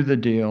decided to do the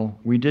deal,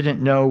 we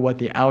didn't know what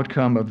the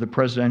outcome of the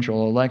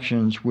presidential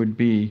elections would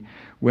be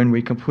when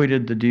we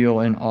completed the deal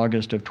in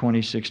August of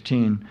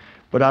 2016.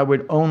 But I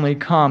would only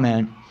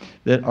comment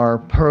that our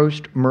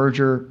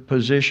post-merger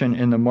position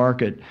in the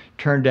market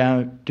turned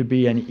out to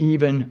be an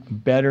even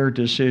better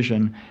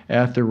decision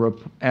after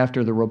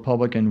the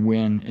Republican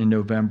win in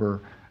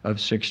November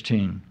of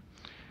 16.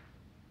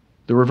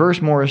 The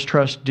Reverse Morris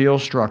Trust deal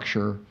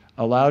structure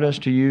allowed us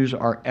to use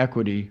our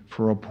equity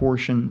for a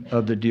portion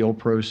of the deal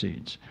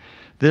proceeds.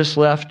 This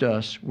left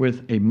us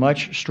with a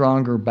much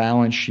stronger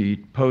balance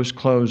sheet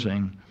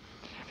post-closing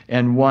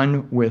and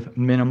one with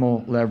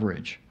minimal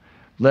leverage.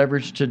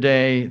 Leverage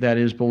today that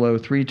is below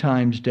 3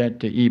 times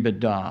debt to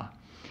EBITDA.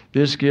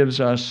 This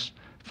gives us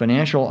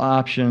financial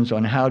options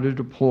on how to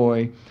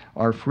deploy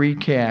our free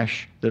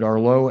cash that our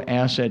low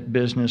asset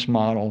business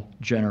model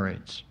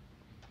generates.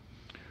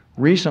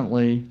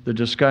 Recently, the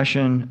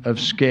discussion of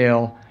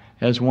scale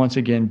has once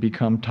again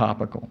become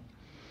topical.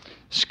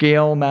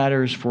 Scale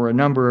matters for a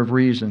number of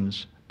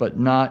reasons, but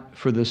not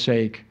for the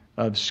sake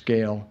of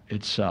scale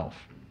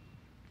itself.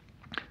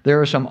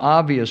 There are some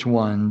obvious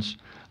ones,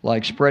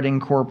 like spreading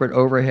corporate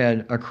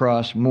overhead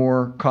across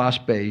more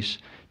cost base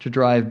to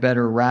drive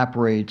better wrap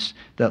rates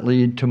that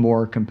lead to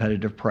more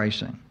competitive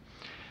pricing.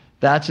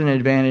 That's an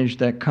advantage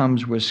that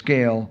comes with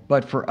scale,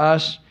 but for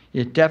us,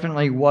 it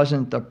definitely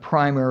wasn't the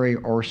primary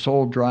or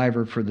sole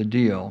driver for the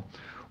deal.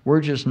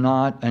 We're just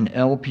not an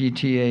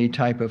LPTA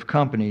type of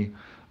company,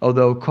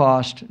 although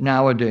cost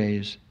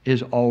nowadays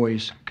is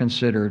always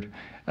considered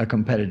a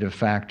competitive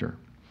factor.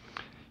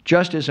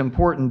 Just as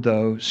important,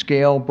 though,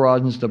 scale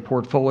broadens the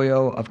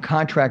portfolio of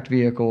contract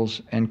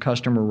vehicles and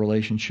customer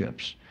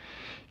relationships.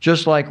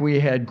 Just like we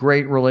had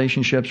great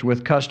relationships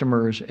with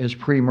customers as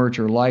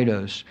pre-merger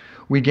Leidos,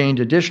 we gained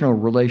additional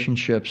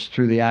relationships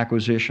through the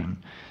acquisition,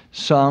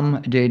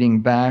 some dating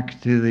back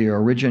to the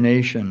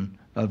origination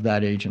of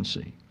that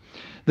agency.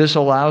 This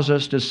allows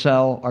us to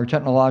sell our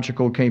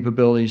technological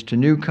capabilities to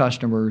new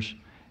customers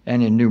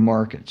and in new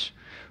markets.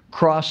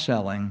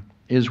 Cross-selling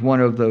is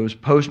one of those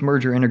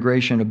post-merger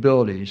integration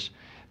abilities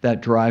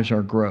that drives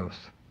our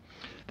growth.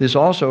 This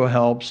also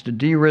helps to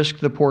de-risk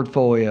the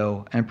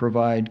portfolio and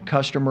provide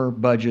customer,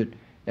 budget,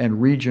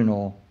 and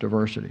regional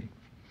diversity.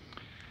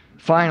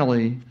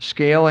 Finally,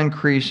 scale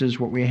increases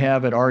what we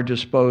have at our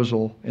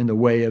disposal in the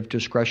way of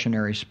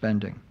discretionary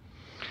spending.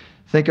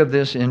 Think of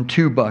this in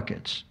 2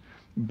 buckets: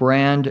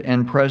 brand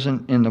and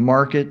present in the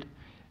market,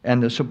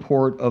 and the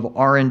support of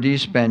R&D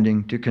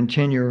spending to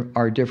continue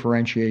our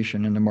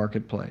differentiation in the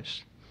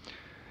marketplace.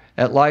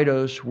 At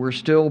Leidos, we're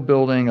still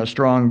building a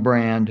strong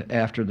brand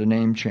after the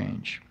name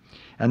change,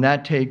 and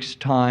that takes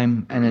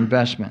time and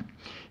investment,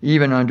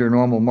 even under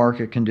normal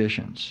market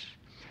conditions.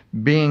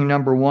 Being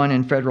number 1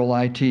 in federal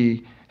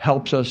IT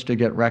helps us to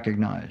get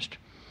recognized.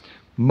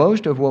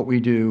 Most of what we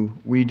do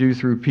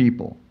through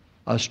people.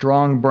 A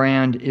strong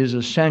brand is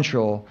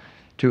essential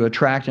to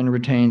attract and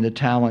retain the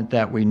talent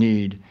that we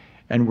need,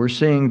 and we're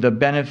seeing the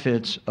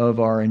benefits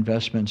of our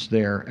investments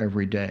there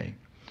every day.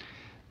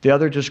 The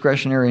other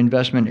discretionary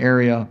investment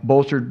area,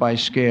 bolstered by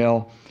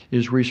scale,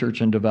 is research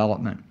and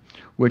development,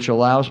 which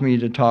allows me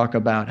to talk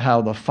about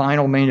how the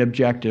final main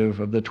objective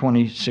of the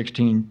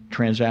 2016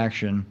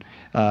 transaction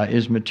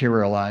is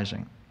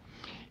materializing.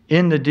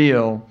 In the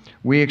deal,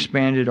 we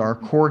expanded our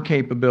core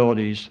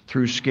capabilities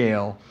through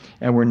scale,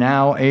 and we're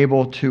now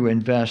able to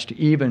invest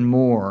even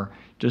more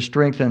to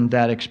strengthen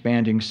that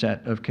expanding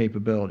set of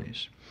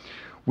capabilities.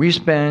 We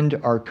spend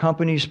our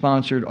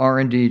company-sponsored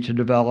R&D to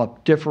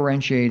develop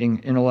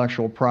differentiating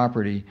intellectual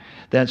property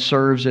that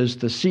serves as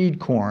the seed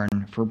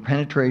corn for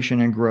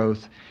penetration and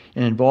growth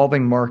in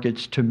evolving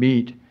markets to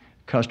meet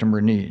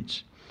customer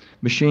needs.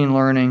 Machine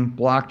learning,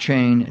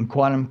 blockchain, and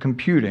quantum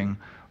computing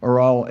are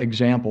all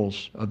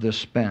examples of this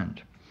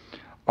spend.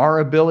 Our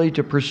ability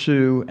to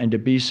pursue and to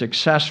be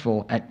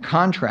successful at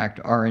contract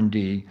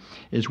R&D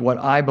is what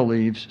I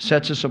believe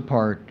sets us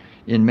apart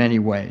in many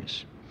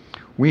ways.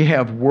 We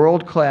have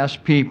world-class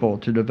people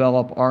to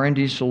develop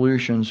R&D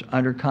solutions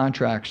under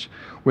contracts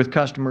with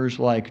customers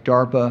like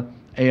DARPA,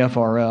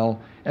 AFRL,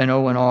 and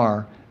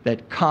ONR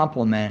that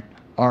complement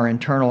our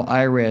internal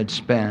IRAD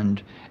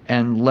spend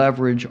and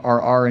leverage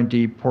our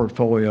R&D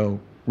portfolio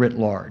writ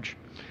large.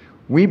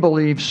 We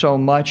believe so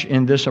much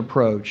in this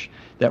approach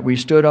that we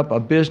stood up a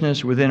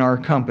business within our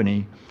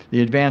company,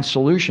 the Advanced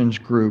Solutions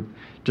Group,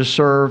 to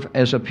serve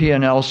as a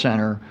P&L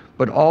center,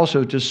 but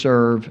also to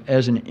serve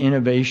as an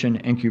innovation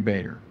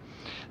incubator.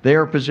 They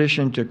are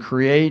positioned to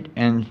create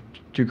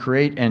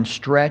and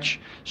stretch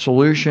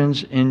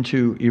solutions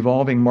into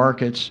evolving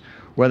markets,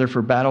 whether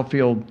for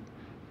battlefield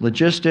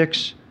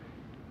logistics,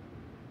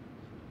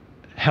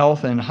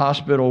 health and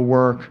hospital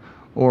work,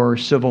 or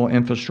civil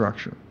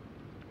infrastructure.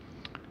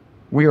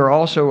 We are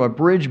also a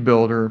bridge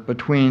builder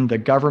between the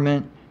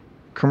government,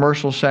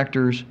 commercial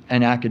sectors,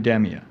 and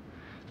academia.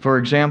 For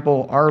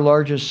example, our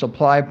largest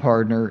supply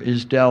partner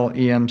is Dell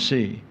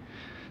EMC.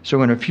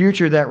 So in a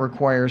future that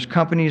requires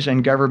companies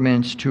and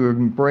governments to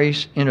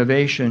embrace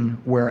innovation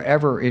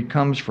wherever it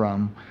comes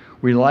from,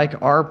 we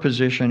like our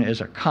position as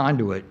a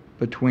conduit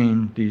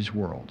between these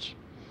worlds.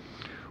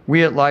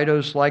 We at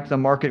Leidos like the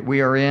market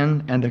we are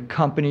in and the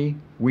company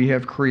we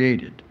have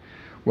created.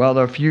 While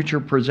the future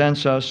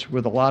presents us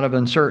with a lot of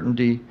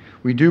uncertainty,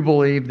 we do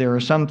believe there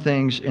are some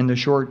things in the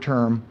short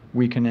term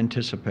we can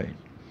anticipate.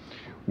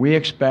 We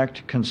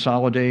expect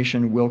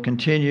consolidation will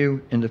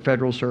continue in the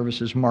federal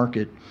services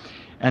market,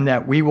 and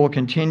that we will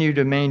continue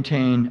to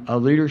maintain a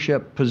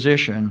leadership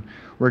position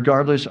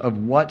regardless of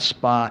what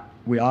spot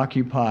we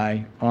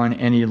occupy on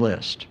any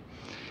list.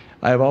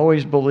 I've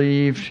always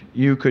believed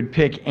you could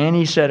pick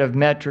any set of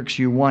metrics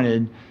you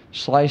wanted,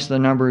 slice the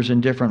numbers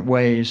in different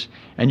ways,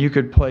 and you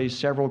could place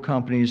several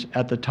companies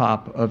at the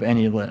top of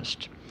any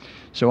list.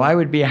 So I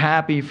would be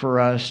happy for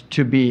us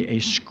to be a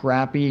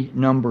scrappy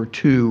number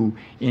 2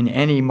 in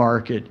any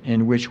market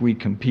in which we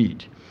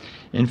compete.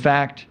 In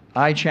fact,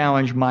 I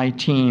challenge my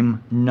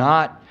team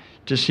not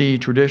to see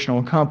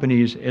traditional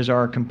companies as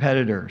our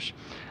competitors.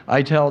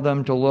 I tell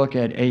them to look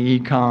at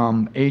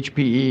AECOM,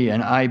 HPE,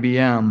 and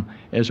IBM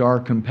as our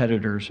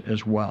competitors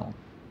as well.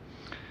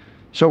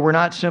 So we're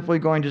not simply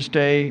going to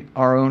stay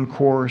our own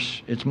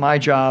course. It's my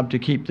job to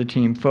keep the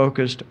team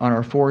focused on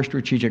our 4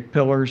 strategic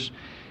pillars,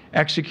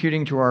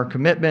 executing to our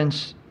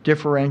commitments,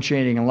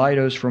 differentiating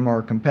Leidos from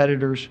our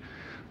competitors,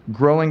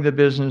 growing the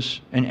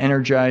business, and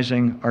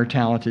energizing our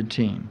talented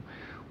team.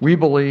 We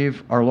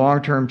believe our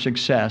long-term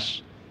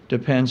success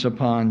depends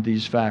upon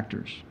these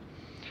factors.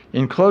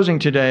 In closing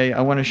today,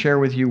 I want to share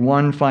with you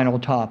one final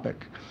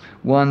topic,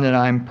 one that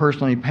I'm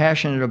personally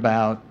passionate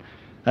about.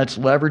 That's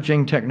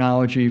leveraging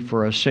technology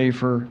for a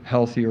safer,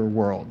 healthier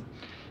world.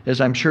 As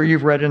I'm sure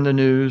you've read in the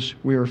news,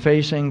 we are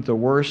facing the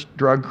worst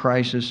drug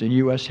crisis in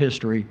U.S.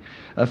 history,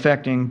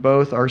 affecting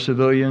both our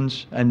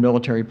civilians and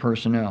military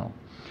personnel.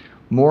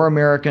 More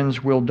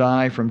Americans will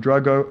die from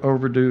drug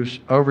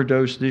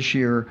overdose this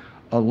year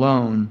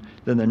alone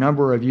than the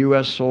number of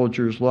U.S.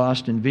 soldiers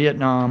lost in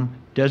Vietnam,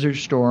 Desert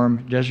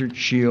Storm, Desert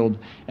Shield,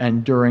 and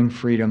Enduring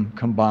Freedom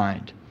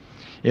combined.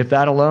 If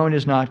that alone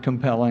is not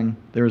compelling,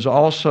 there is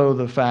also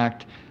the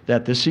fact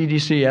that the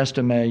CDC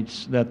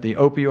estimates that the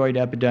opioid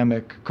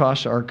epidemic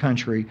costs our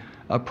country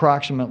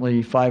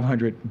approximately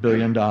 $500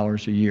 billion a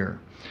year.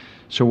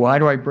 So why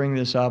do I bring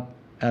this up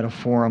at a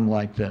forum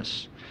like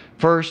this?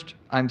 First,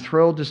 I'm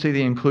thrilled to see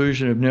the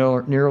inclusion of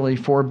nearly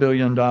 $4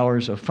 billion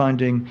of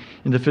funding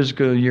in the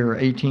fiscal year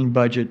 18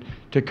 budget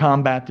to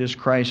combat this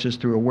crisis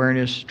through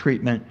awareness,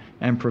 treatment,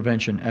 and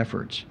prevention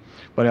efforts.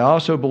 But I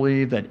also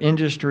believe that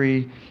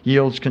industry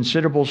yields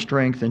considerable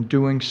strength in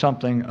doing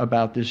something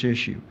about this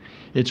issue.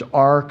 It's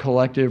our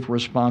collective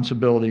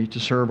responsibility to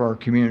serve our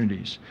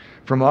communities,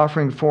 from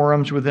offering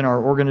forums within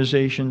our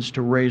organizations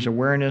to raise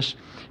awareness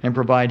and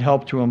provide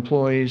help to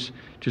employees,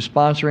 to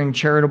sponsoring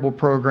charitable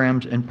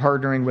programs and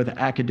partnering with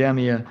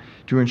academia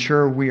to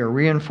ensure we are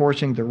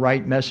reinforcing the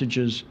right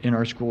messages in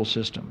our school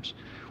systems.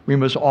 We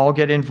must all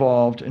get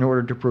involved in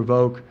order to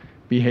provoke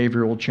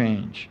behavioral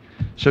change.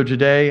 So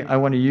today, I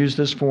want to use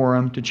this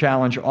forum to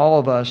challenge all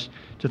of us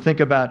to think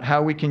about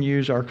how we can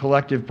use our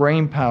collective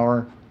brain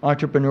power,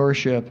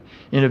 entrepreneurship,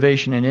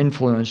 innovation, and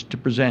influence to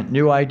present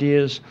new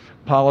ideas,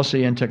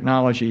 policy, and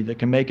technology that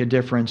can make a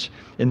difference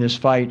in this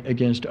fight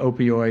against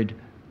opioid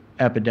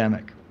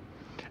epidemic.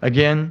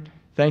 Again,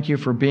 thank you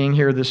for being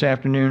here this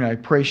afternoon. I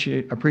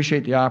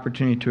appreciate the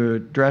opportunity to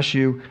address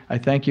you. I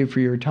thank you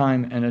for your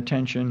time and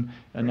attention.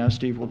 And now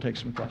Steve will take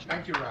some questions.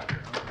 Thank you, Roger.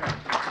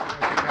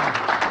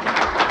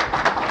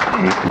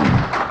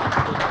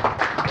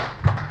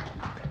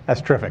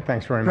 That's terrific.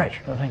 Thanks very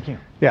much. Well, thank you.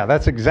 Yeah,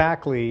 that's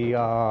exactly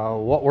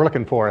what we're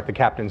looking for at the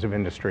Captains of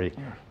Industry,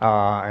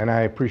 and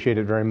I appreciate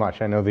it very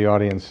much. I know the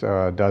audience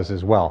does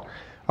as well.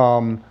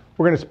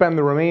 We're going to spend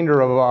the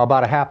remainder of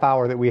about a half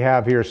hour that we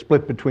have here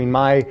split between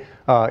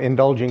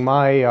indulging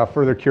my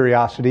further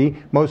curiosity,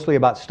 mostly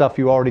about stuff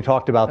you already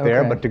talked about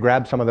there, but to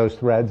grab some of those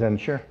threads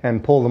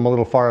and pull them a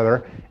little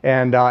farther,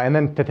 and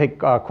then to take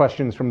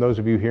questions from those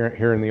of you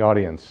here in the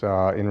audience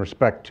in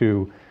respect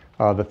to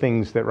the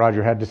things that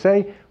Roger had to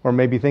say, or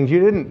maybe things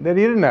that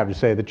he didn't have to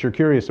say that you're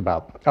curious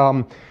about.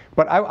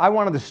 But I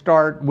wanted to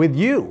start with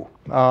you.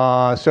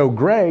 So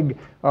Greg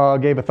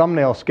gave a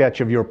thumbnail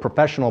sketch of your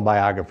professional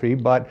biography,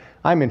 but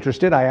I'm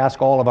interested. I ask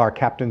all of our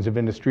captains of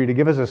industry to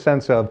give us a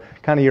sense of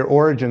kind of your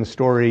origin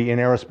story in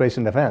aerospace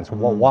and defense.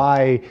 Well,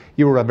 why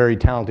you were a very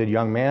talented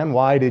young man.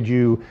 Why did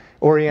you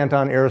orient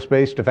on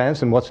aerospace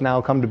defense and what's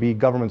now come to be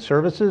government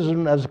services,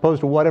 as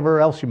opposed to whatever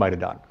else you might have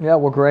done? Yeah,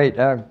 well, great.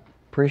 I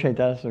appreciate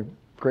that. It's a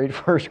great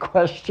first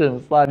question.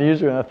 It's a lot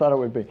easier than I thought it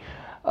would be.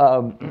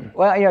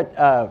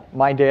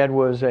 My dad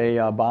was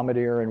a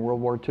bombardier in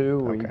World War II.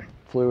 We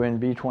flew in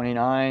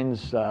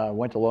B-29s,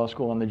 went to law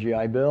school on the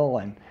GI Bill,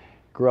 and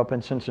grew up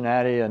in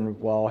Cincinnati. And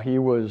while he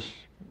was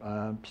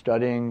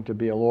studying to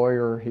be a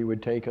lawyer, he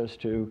would take us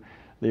to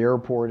the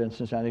airport in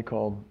Cincinnati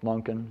called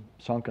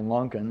Sunken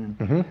Lunken.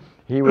 And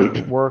he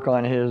would work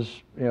on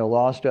his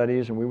law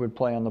studies, and we would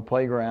play on the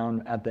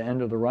playground at the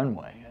end of the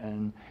runway.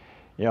 And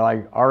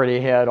I already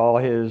had all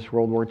his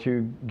World War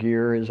II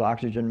gear, his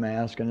oxygen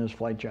mask and his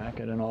flight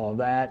jacket and all of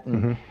that.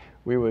 And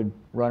we would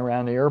run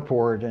around the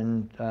airport,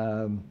 and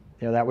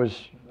that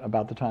was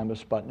about the time of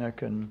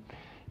Sputnik and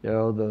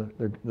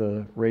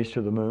the race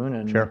to the moon.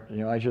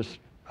 And I just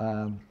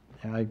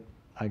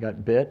I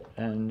got bit,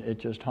 and it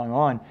just hung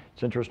on.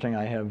 It's interesting.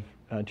 I have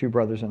two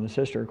brothers and a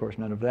sister. Of course,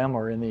 none of them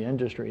are in the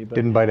industry. But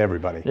didn't bite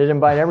everybody. It didn't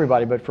bite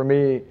everybody, but for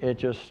me,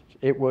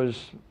 it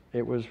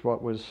was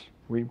what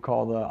we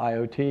call the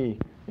IoT.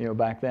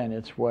 Back then,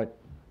 it's what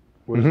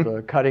was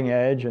the cutting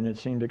edge, and it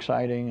seemed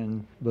exciting,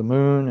 and the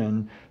moon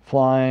and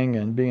flying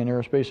and being an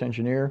aerospace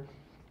engineer,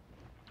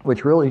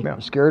 which really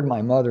scared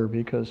my mother,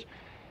 because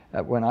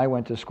when I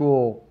went to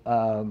school,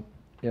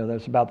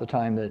 that's about the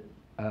time that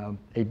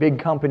a big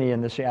company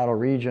in the Seattle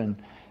region,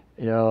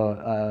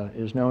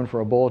 is known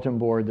for a bulletin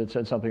board that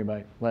said something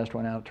about last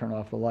one out, turn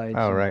off the lights.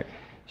 Oh, right.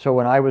 So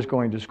when I was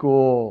going to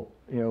school,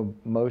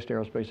 most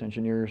aerospace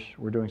engineers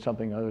were doing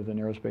something other than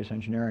aerospace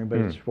engineering, but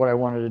it's what I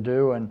wanted to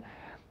do, and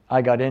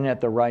I got in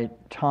at the right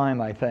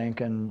time, I think,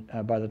 and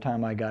by the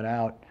time I got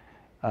out,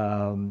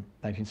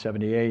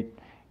 1978,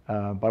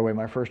 by the way,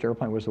 my first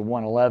airplane was the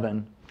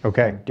 111.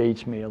 Okay. That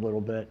dates me a little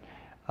bit.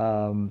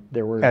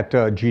 There were at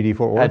GD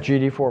Fort Worth. At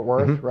GD Fort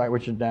Worth, right,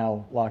 which is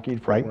now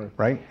Lockheed Fort Worth.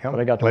 Right. Yep. But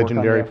I got to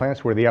legendary work on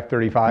plants where the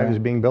F-35 is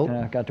being built.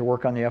 I got to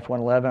work on the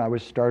F-111. I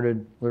was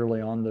started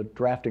literally on the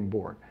drafting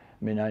board.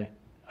 I mean, I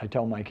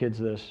tell my kids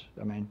this.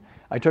 I mean,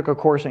 I took a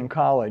course in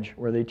college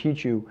where they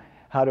teach you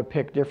how to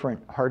pick different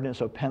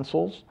hardness of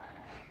pencils,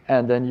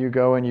 and then you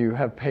go and you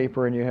have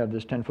paper and you have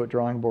this 10-foot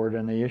drawing board,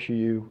 and they issue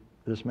you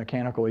this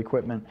mechanical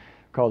equipment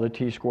called a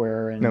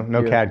T-square and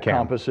no CAD-CAM.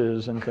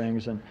 Compasses and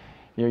things, and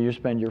you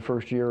spend your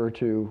first year or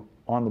two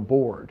on the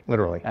board,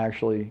 literally,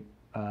 actually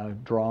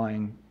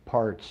drawing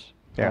parts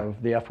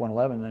of the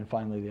F-111, and then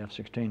finally the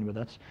F-16. But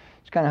it's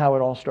kind of how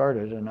it all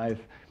started, and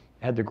I've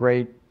had the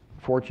great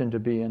fortune to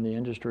be in the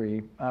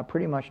industry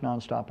pretty much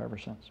nonstop ever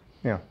since.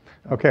 Yeah.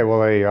 Okay.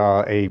 Well,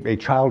 a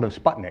child of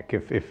Sputnik,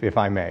 if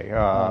I may,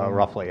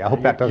 roughly. I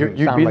hope that doesn't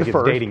sound like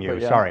it's dating you.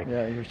 Yeah, sorry.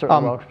 Yeah, you're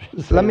certainly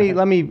welcome.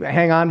 Let me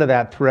hang on to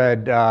that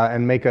thread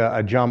and make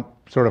a jump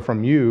sort of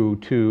from you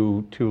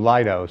to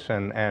Leidos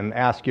and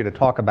ask you to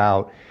talk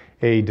about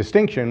a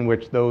distinction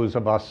which those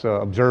of us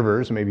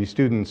observers, maybe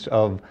students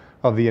of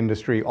the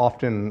industry,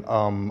 often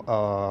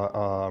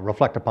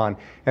reflect upon,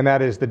 and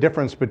that is the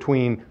difference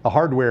between the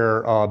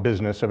hardware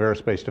business of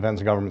aerospace,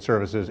 defense, and government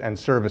services and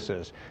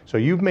services. So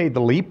you've made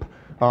the leap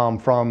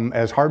from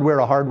as hardware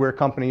a hardware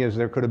company as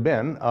there could have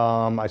been.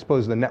 I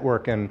suppose the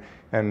network and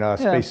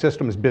space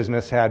systems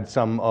business had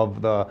some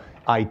of the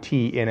IT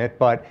in it,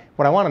 but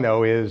what I want to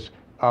know is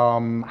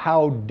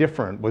how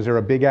different? Was there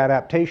a big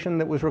adaptation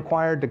that was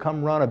required to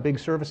come run a big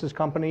services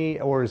company,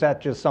 or is that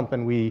just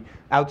something we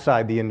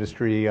outside the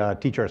industry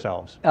teach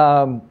ourselves?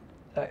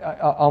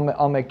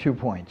 I'll make 2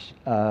 points.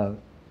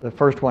 The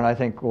first one I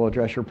think will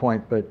address your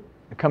point, but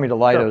coming to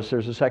Leidos,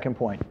 there's a second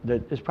point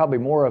that is probably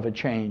more of a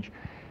change.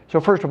 So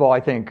first of all, I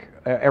think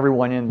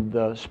everyone in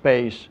the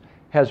space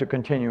has a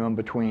continuum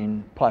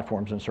between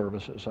platforms and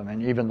services. I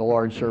mean, even the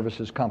large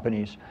services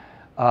companies,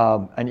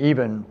 and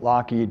even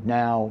Lockheed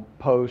now,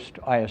 post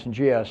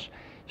IS&GS,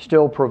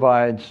 still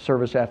provides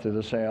service after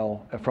the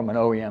sale from an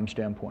OEM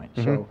standpoint.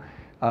 So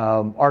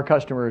our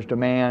customers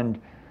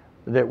demand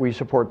that we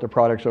support the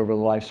products over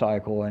the life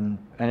cycle, and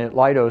at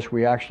Leidos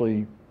we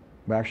actually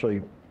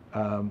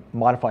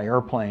modify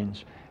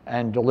airplanes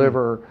and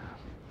deliver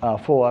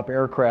full-up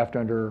aircraft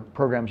under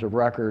programs of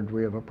record.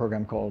 We have a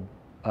program called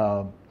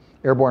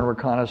Airborne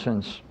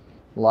Reconnaissance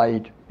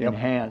Light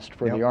Enhanced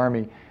for the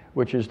Army,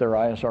 which is their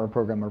ISR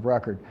program of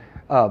record.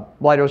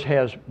 Leidos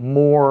has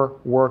more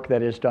work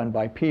that is done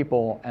by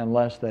people and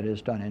less that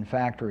is done in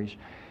factories.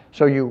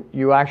 So you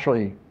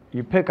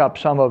pick up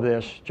some of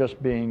this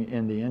just being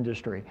in the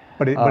industry.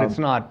 But it's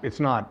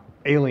not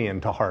alien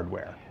to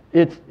hardware.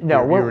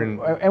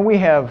 And we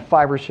have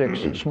 5 or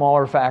 6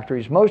 smaller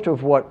factories. Most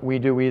of what we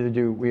do,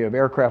 we have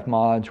aircraft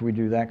mods, we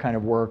do that kind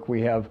of work.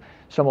 We have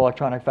some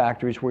electronic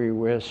factories where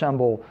we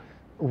assemble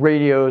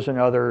radios and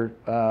other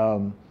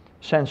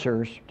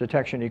sensors,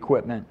 detection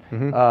equipment,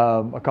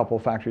 a couple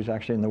of factories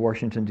actually in the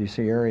Washington,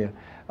 D.C. area.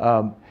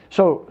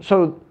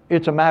 So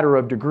it's a matter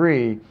of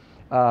degree,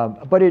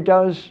 but it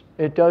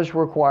does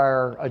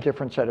require a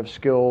different set of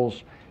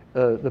skills.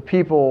 The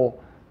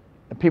people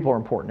are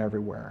important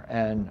everywhere,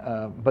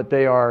 but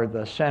they are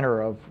the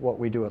center of what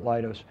we do at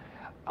Leidos.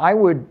 I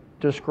would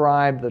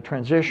describe the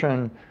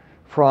transition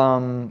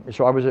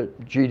so I was at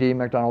GD,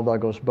 McDonnell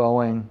Douglas,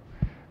 Boeing,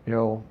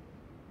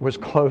 was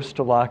close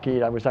to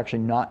Lockheed. I was actually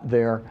not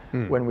there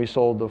when we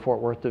sold the Fort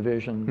Worth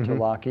division to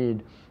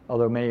Lockheed,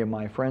 although many of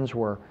my friends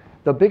were.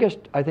 The biggest,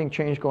 I think,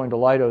 change going to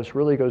Leidos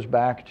really goes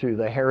back to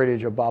the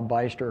heritage of Bob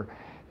Beister,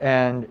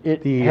 and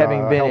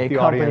having been a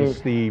company.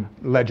 Audience, the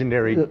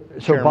legendary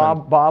So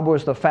Bob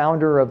was the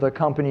founder of the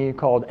company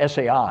called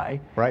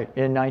SAI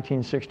in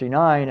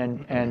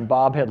 1969, and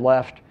Bob had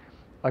left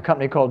a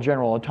company called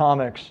General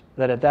Atomics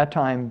that at that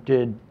time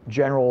did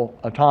general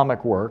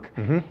atomic work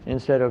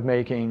instead of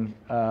making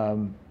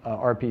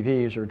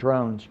RPVs or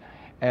drones.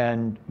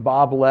 And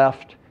Bob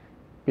left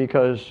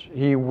because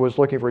he was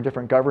looking for a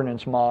different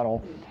governance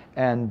model,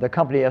 and the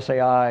company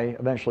SAI,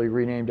 eventually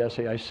renamed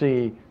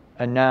SAIC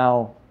and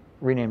now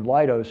renamed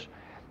Leidos,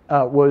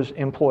 was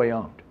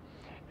employee-owned.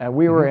 And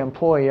we were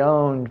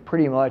employee-owned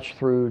pretty much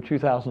through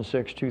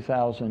 2006,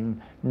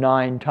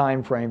 2009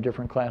 timeframe.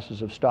 Different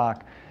classes of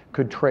stock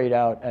could trade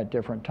out at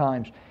different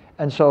times.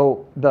 And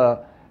so the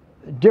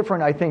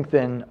different, I think,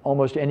 than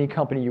almost any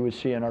company you would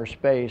see in our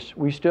space,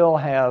 we still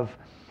have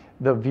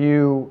the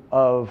view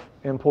of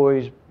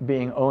employees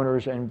being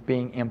owners and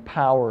being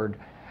empowered.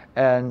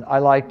 And I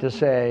like to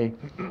say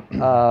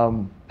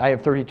I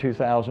have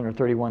 32,000 or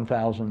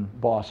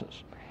 31,000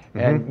 bosses.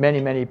 And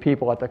many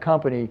people at the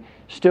company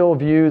still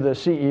view the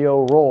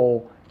CEO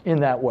role in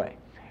that way,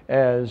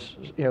 as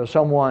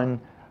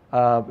someone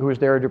who is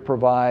there to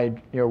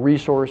provide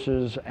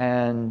resources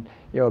and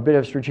a bit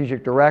of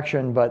strategic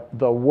direction, but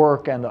the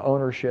work and the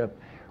ownership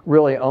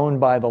really owned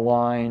by the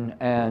line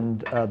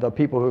and the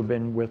people who've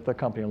been with the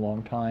company a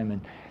long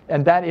time,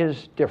 and that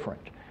is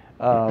different.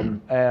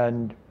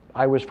 And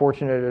I was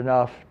fortunate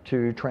enough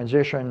to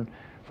transition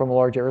from a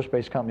large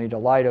aerospace company to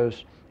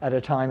Leidos at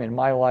a time in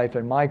my life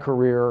and my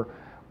career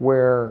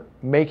where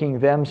making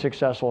them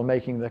successful,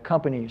 making the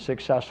company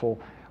successful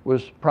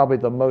was probably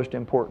the most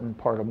important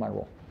part of my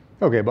role.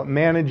 Okay, but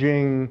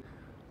managing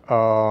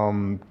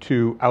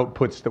to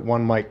outputs that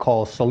one might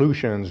call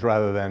solutions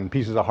rather than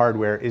pieces of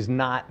hardware is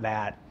not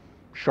that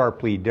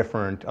sharply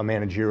different a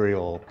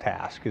managerial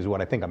task, is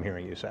what I think I'm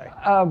hearing you say.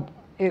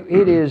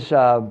 It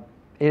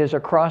is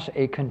across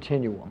a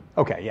continuum.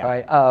 Okay, yeah.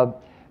 Right?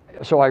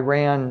 So I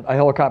ran a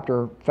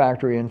helicopter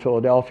factory in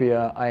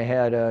Philadelphia. I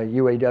had a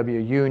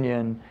UAW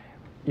union.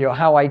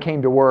 How I came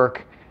to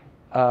work,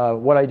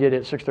 what I did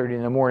at 6:30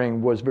 in the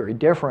morning was very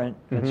different.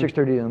 At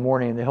 6:30 in the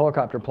morning in the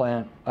helicopter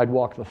plant, I'd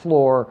walk the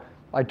floor,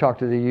 I'd talk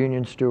to the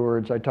union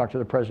stewards, I'd talk to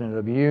the president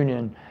of the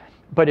union,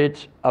 but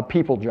it's a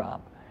people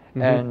job.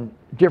 And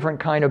different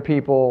kind of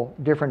people,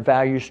 different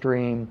value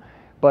stream,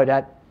 but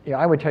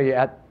I would tell you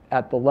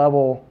at the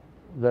level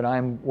that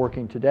I'm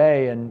working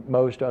today and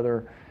most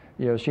other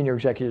senior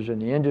executives in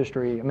the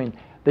industry, I mean,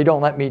 they don't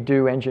let me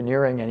do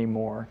engineering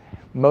anymore.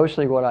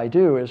 Mostly what I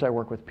do is I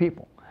work with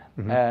people.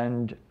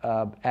 And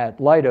at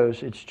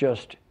Leidos, it's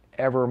just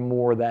ever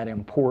more that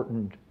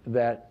important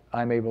that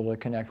I'm able to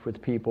connect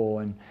with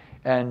people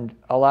and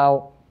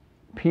allow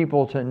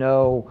people to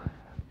know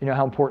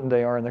how important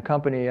they are in the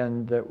company,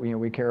 and that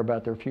we care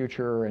about their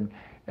future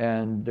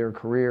and their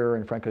career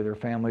and frankly their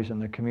families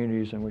and the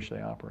communities in which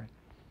they operate.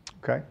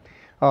 Okay.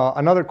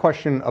 Another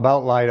question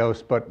about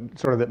Leidos, but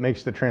sort of that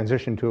makes the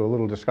transition to a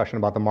little discussion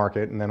about the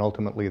market and then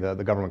ultimately the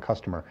government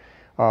customer.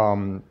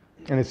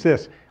 And it's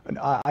this: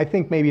 I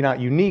think maybe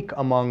not unique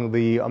among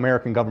the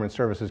American government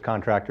services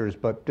contractors,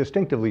 but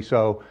distinctively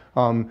so,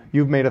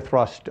 you've made a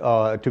thrust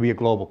to be a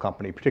global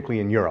company,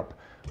 particularly in Europe.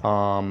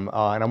 And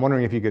I'm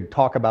wondering if you could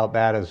talk about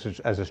that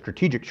as a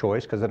strategic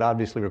choice, because it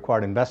obviously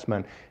required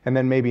investment, and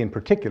then maybe in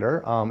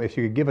particular, if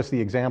you could give us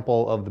the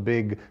example of the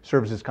big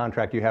services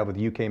contract you have with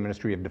the UK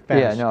Ministry of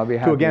Defense, I'd be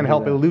happy to again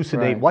help that.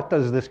 elucidate Right. what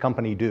does this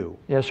company do?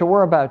 Yeah, so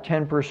we're about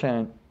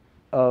 10%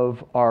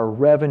 of our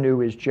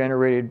revenue is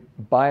generated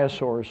by a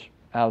source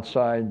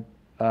outside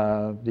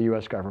the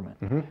U.S. government,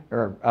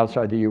 or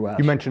outside the U.S.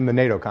 You mentioned the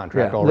NATO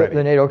contract Yeah, already.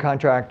 The NATO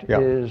contract Yeah.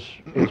 is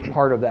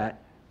part of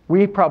that.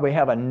 We probably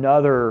have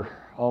another,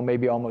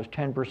 maybe almost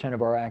 10%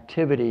 of our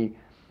activity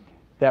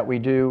that we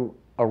do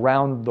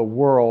around the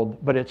world,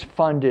 but it's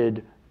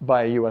funded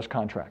by a U.S.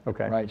 contract.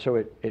 Okay. Right. So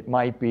it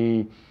might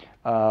be.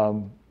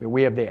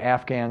 We have the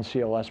Afghan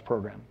CLS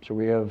program. So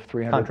we have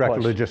 300 Contractor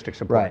plus, logistics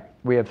support. Right.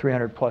 We have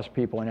 300 plus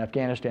people in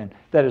Afghanistan.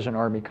 That is an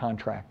Army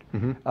contract.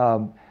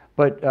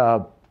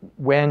 But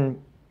when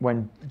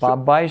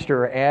Bob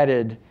Beister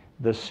added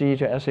the C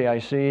to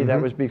SAIC, that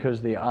was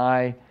because the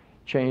I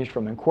changed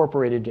from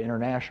incorporated to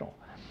international.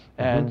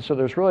 And so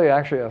there's really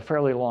actually a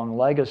fairly long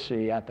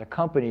legacy at the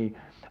company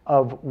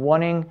of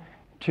wanting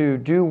to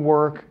do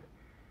work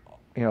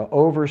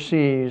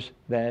overseas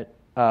that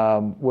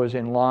was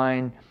in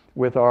line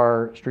with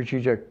our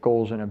strategic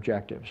goals and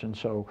objectives. And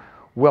so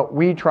what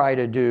we try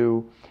to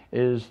do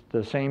is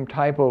the same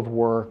type of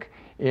work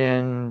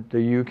in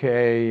the UK,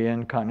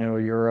 in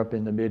continental Europe,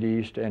 in the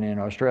Mideast, and in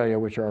Australia,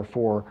 which are our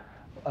four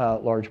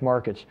large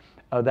markets,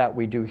 that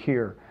we do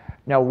here.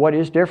 Now, what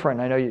is different,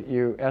 I know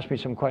you asked me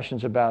some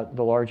questions about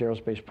the large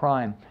aerospace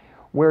prime.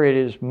 Where it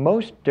is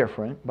most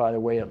different, by the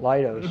way, at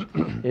Leidos,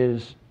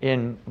 is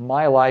in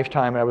my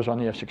lifetime, I was on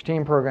the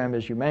F-16 program,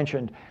 as you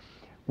mentioned.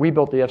 We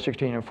built the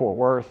F-16 in Fort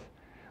Worth.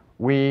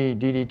 We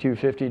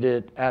DD-250'd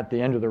it at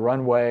the end of the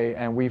runway,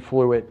 and we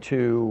flew it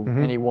to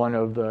any one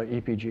of the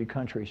EPG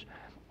countries.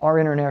 Our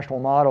international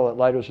model at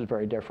Leidos is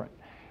very different.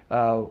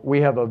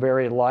 We have a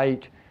very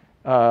light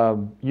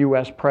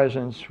U.S.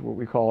 presence, what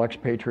we call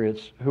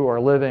expatriates, who are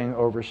living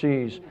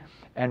overseas,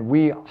 and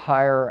we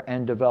hire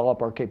and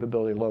develop our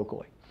capability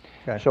locally.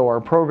 Okay. So our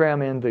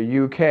program in the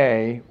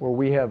UK, where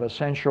we have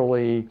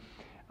essentially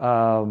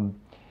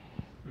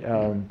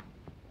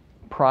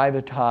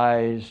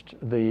privatized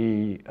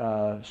the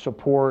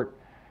support,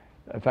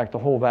 in fact, the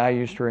whole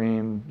value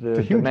stream, the it's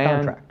a huge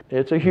demand. Contract.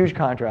 It's a huge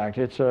contract.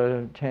 It's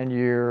a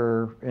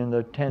 10-year in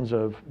the tens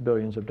of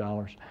billions of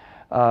dollars.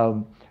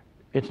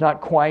 It's not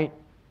quite,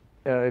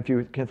 if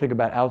you can think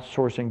about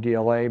outsourcing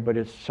DLA, but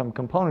it's some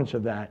components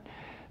of that.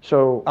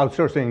 So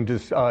outsourcing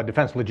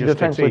defense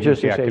logistics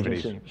agency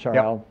activities. Sorry,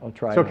 yep. I'll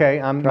try. It's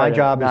okay. My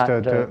job is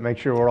to make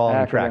sure we're all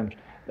on acronyms.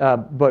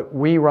 track. But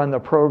we run the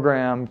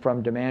program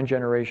from demand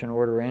generation,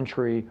 order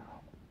entry,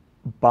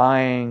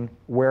 buying,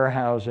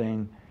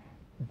 warehousing,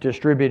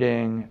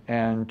 distributing,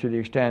 and to the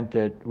extent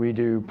that we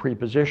do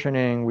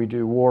pre-positioning, we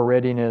do war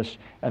readiness,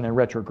 and then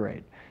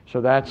retrograde.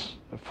 So that's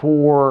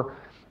for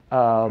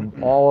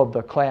all of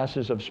the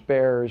classes of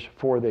spares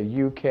for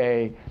the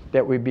UK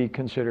that would be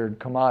considered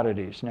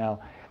commodities. Now,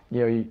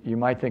 you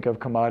might think of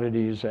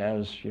commodities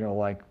as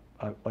like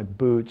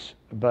boots,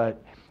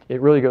 but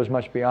it really goes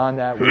much beyond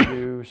that. We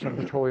do some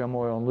petroleum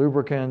oil and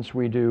lubricants.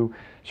 We do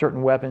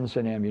certain weapons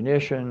and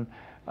ammunition.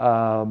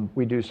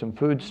 We do some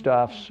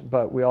foodstuffs,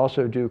 but we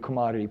also do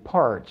commodity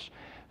parts.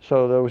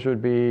 So those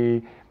would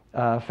be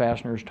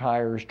fasteners,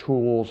 tires,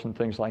 tools, and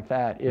things like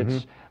that.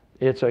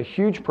 It's a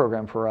huge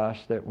program for us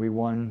that we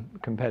won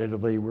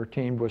competitively. We're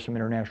teamed with some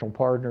international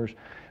partners.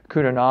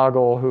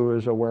 Kuehne+Nagel, who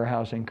is a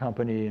warehousing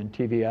company, and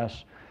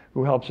TVS,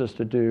 who helps us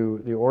to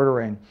do the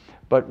ordering.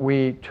 But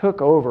we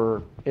took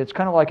over, it's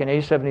kind of like an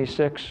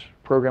A-76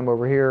 program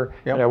over here,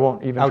 and I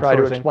won't even try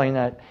to explain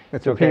that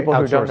to people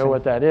who don't know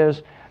what that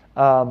is.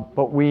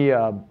 But we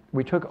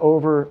took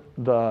over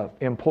the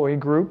employee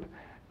group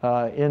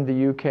in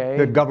the UK.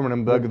 The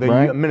government,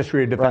 the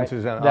Ministry of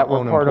Defense's own employees. That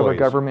were part of a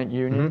government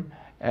union,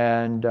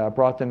 and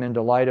brought them into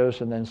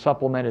Leidos, and then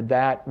supplemented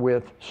that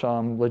with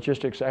some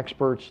logistics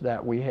experts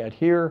that we had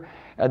here.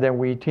 And then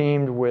we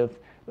teamed with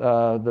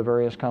the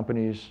various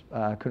companies,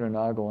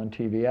 Kuehne+Nagel and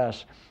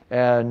TVS.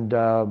 And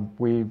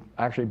we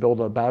actually built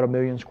about 1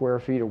 million square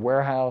feet of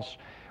warehouse.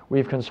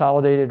 We've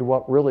consolidated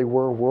what really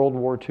were World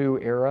War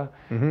II era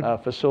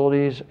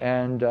facilities,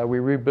 and we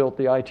rebuilt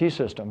the IT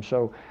system.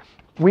 So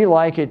we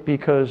like it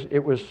because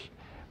it was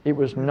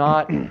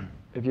not,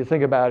 if you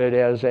think about it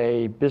as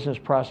a business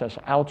process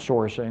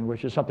outsourcing,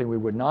 which is something we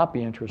would not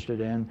be interested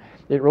in,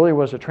 it really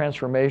was a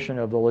transformation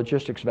of the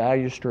logistics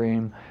value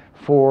stream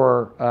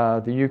for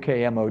the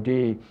UK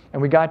MOD.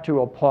 And we got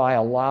to apply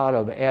a lot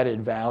of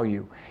added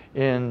value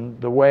in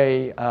the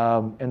way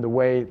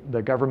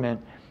the government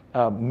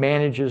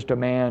manages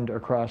demand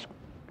across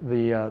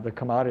the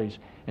commodities.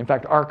 In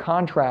fact, our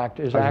contract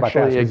is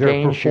actually a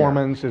gain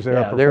share. Is there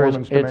a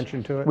performance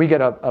dimension to it? We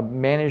get a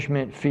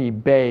management fee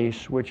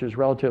base, which is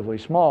relatively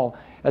small,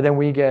 and then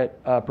we get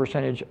a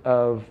percentage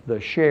of the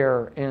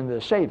share in the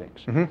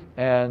savings.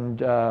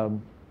 And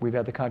we've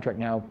had the contract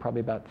now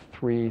probably about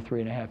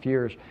 3.5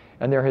 years,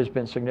 and there has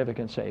been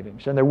significant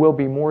savings. And there will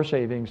be more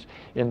savings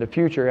in the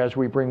future as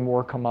we bring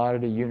more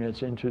commodity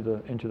units into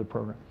the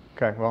program.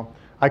 Okay, well,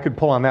 I could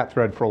pull on that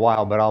thread for a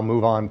while, but I'll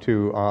move on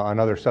to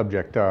another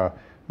subject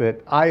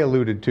that I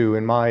alluded to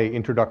in my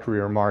introductory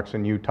remarks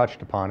and you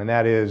touched upon, and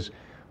that is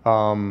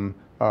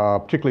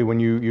particularly when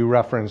you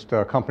referenced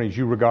companies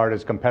you regard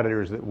as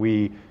competitors that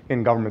we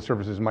in government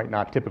services might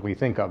not typically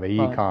think of,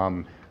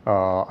 AECOM,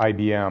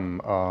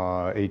 IBM,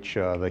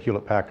 the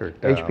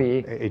Hewlett-Packard,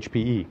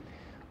 HPE.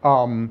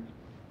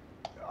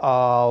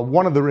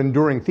 One of the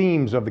enduring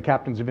themes of the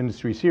Captains of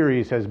Industry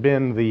series has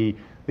been the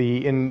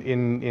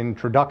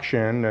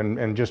introduction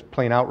and just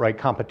plain outright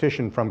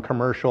competition from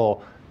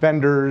commercial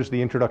vendors,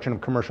 the introduction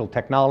of commercial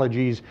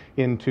technologies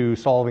into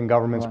solving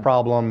government's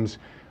problems.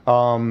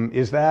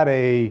 Is that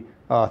a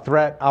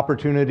threat,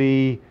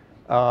 opportunity,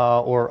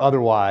 or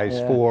otherwise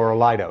for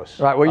Leidos?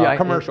 Right. Well,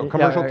 commercial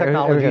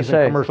technologies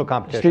and commercial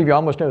competition. Steve, you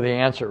almost know the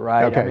answer,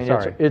 right? Okay, I mean,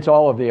 sorry. It's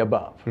all of the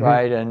above,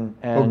 right? And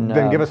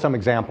then give us some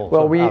examples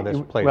of how this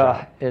plays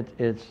out.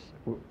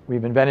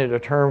 We've invented a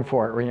term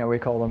for it. We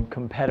call them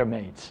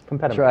competimates.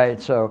 Competimates.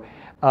 Right. So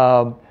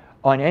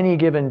on any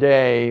given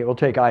day, we'll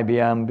take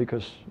IBM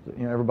because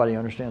everybody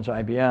understands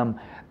IBM.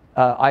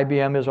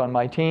 IBM is on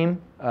my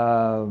team.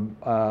 I'm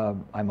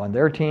on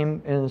their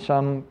team in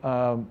some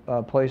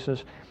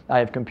places. I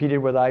have competed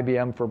with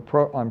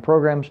IBM on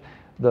programs.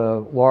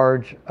 The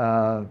large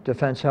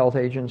Defense Health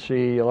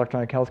Agency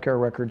Electronic Healthcare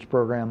Records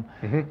program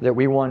that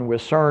we won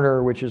with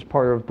Cerner, which is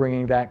part of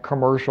bringing that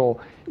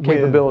commercial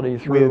capability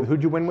through.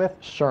 Who'd you win with?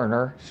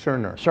 Cerner.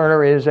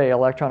 Cerner is a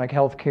electronic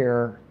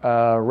healthcare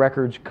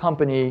records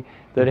company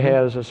that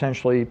has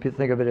essentially,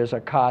 think of it as a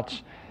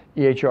COTS,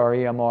 EHR,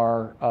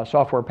 EMR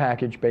software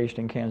package based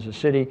in Kansas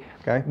City.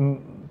 Okay.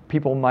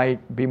 People might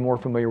be more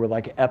familiar with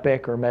like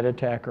Epic or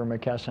Meditech or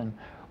McKesson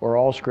or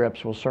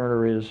Allscripts. Well,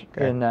 Cerner is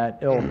in that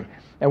ilk.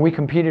 And we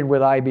competed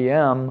with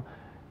IBM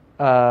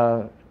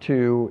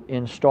to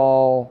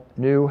install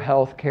new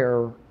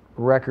healthcare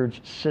records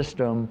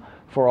system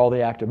for all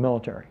the active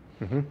military.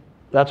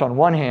 That's on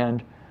one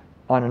hand.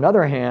 On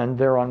another hand,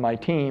 they're on my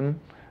team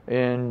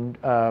in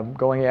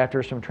going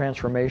after some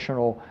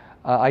transformational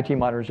IT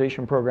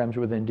modernization programs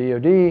within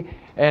DoD,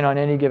 and on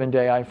any given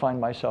day I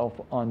find myself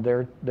on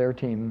their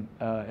team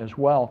as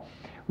well.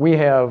 We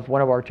have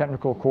one of our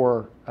technical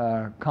core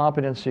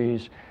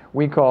competencies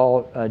we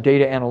call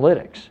data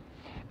analytics,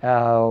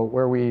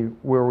 where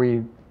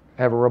we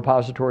have a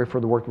repository for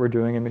the work we're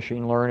doing in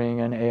machine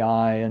learning and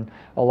AI and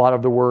a lot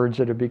of the words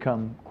that have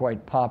become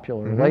quite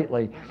popular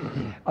lately.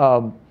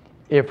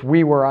 If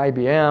we were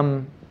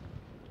IBM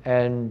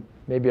and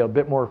maybe a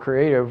bit more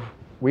creative,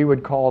 we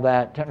would call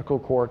that technical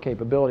core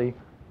capability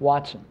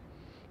Watson.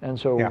 And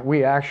so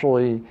we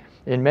actually,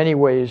 in many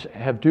ways,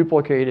 have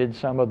duplicated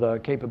some of the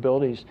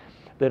capabilities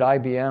that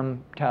IBM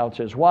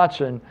touts as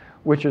Watson.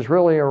 which is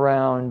really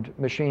around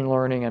machine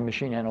learning and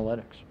machine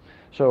analytics.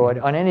 So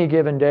on any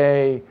given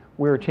day,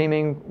 we're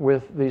teaming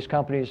with these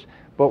companies,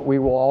 but we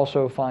will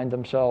also find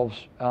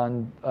themselves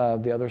on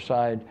the other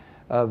side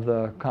of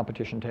the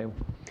competition table.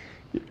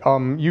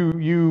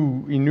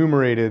 You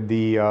enumerated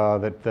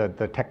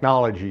the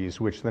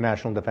technologies which the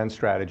National Defense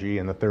Strategy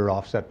and the third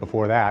offset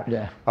before that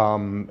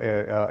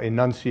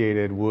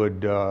enunciated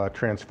would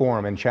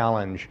transform and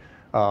challenge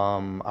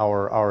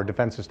our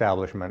defense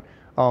establishment.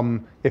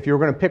 If you're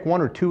going to pick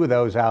one or two of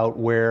those out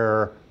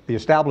where the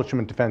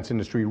establishment defense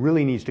industry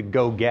really needs to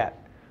go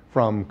get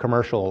from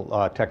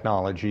commercial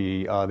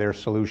technology their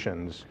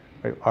solutions,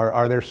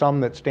 are there some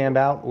that stand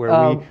out where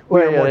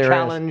we are more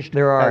challenged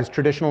as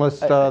traditionalists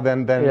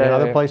than in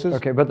other places?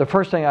 Okay, but the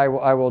first thing I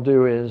will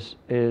do is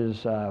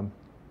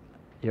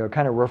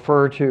kind of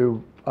refer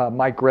to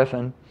Mike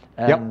Griffin,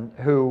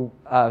 who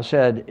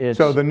said it's...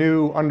 So the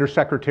new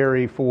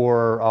Undersecretary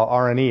for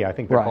R&E, I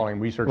think they're calling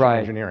Research and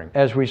Engineering.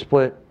 As we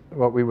split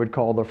what we would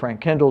call the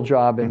Frank Kendall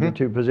job into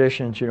two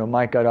positions,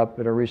 Mike got up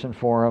at a recent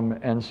forum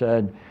and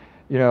said,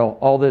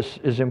 all this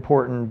is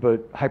important,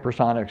 but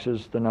hypersonics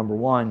is the number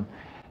one.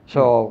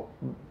 So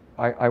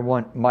I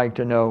want Mike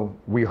to know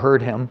we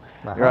heard him,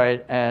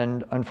 right?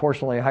 And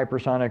unfortunately,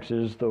 hypersonics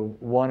is the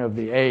one of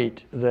the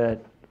 8 that,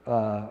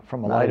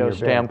 from a Leidos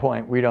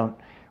standpoint, we don't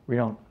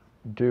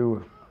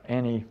do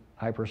any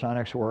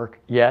hypersonics work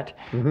yet.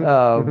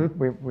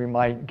 We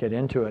might get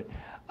into it.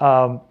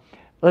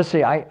 Let's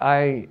see.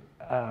 We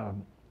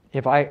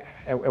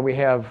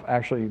have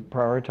actually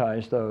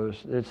prioritized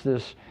those. It's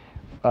this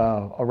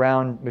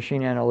around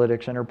machine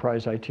analytics,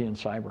 enterprise IT, and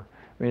cyber.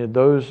 I mean,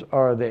 those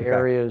are the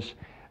areas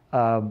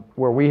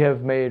where we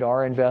have made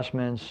our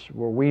investments,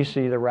 where we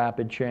see the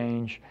rapid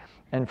change,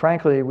 and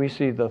frankly, we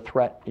see the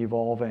threat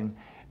evolving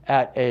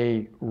at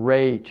a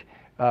rate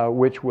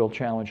which will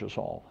challenge us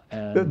all.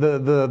 And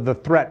the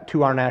threat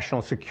to our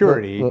national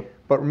security.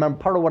 But remember,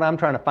 part of what I'm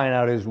trying to find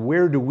out is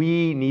where do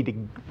we need to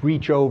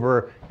reach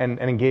over and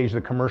engage the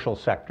commercial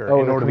sector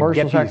in order to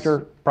get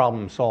these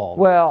problems solved?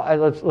 Well,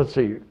 let's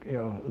see.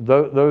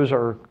 Those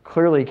are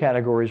clearly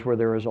categories where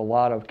there is a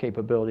lot of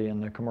capability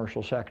in the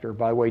commercial sector.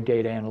 By the way,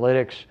 data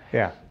analytics.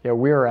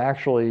 We are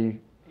actually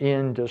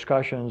in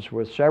discussions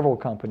with several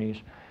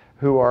companies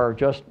who are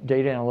just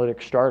data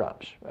analytics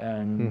startups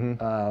and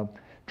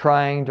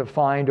trying to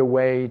find a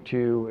way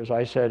to, as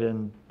I said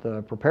in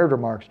the prepared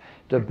remarks,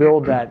 to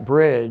build that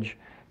bridge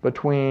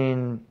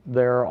between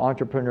their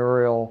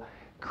entrepreneurial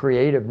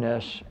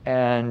creativeness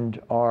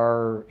and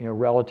our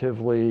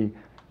relatively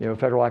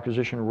federal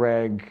acquisition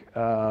reg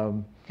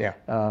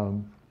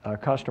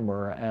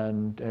customer.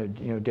 And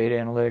data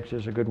analytics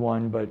is a good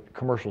one, but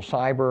commercial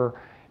cyber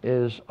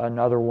is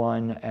another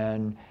one.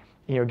 And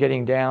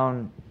getting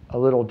down a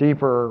little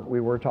deeper,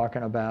 we were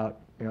talking about,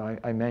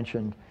 I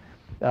mentioned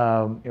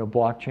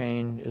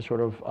blockchain is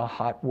sort of a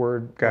hot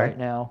word right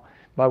now.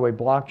 By the way,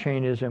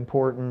 blockchain is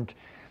important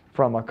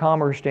from a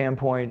commerce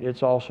standpoint.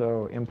 It's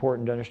also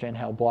important to understand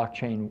how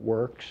blockchain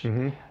works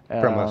from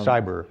a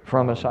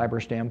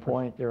cyber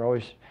standpoint. There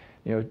are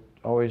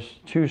always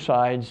two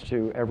sides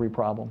to every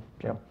problem.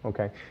 So.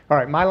 Okay. All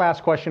right. My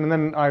last question, and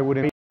then I would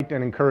invite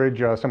and encourage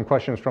some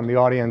questions from the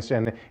audience,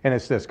 and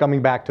it's this: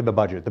 coming back to the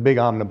budget, the big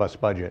omnibus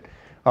budget,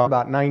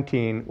 about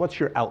 19. What's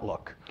your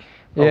outlook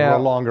over a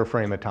longer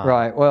frame of time?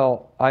 Right.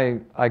 Well, I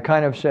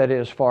kind of said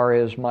as far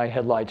as my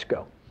headlights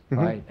go.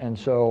 Right, and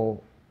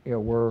so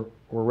we're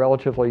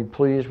relatively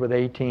pleased with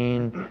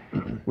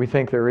 18. We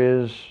think there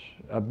is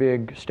a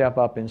big step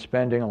up in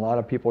spending. A lot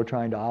of people are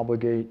trying to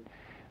obligate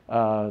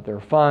their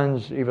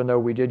funds, even though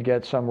we did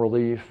get some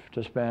relief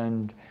to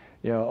spend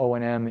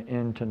O&M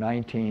into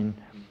 19.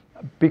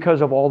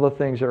 Because of all the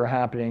things that are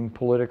happening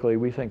politically,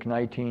 we think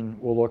 19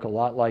 will look a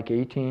lot like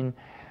 18.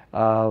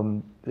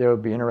 It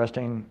would be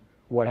interesting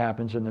what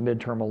happens in the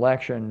midterm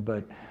election,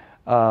 but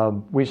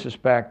we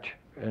suspect,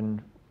 and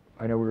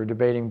I know we were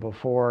debating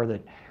before,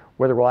 that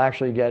whether we'll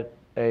actually get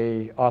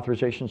a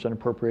authorizations and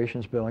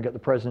appropriations bill and get the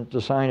president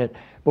to sign it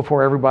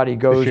before everybody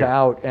goes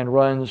out and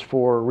runs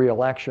for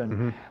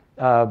re-election.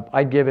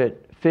 I'd give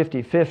it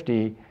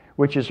 50-50,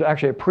 which is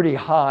actually a pretty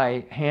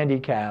high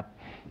handicap,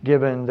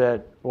 given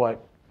that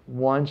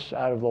once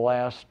out of the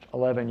last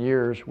 11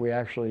 years we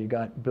actually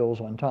got bills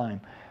on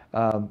time.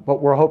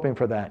 But we're hoping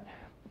for that.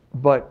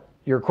 But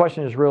your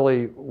question is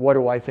really, what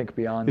do I think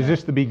beyond that? Is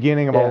this the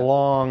beginning of a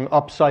long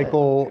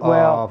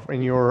upcycle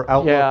in your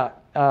outlook?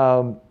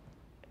 Yeah.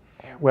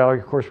 Well,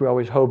 of course, we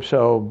always hope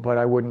so, but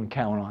I wouldn't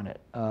count on it.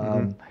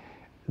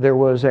 There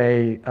was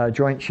a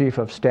Joint Chief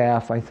of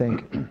Staff, I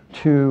think,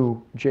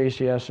 2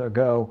 JCS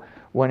ago,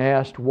 when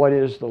asked what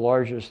is the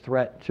largest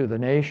threat to the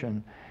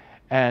nation,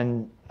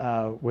 and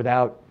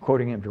without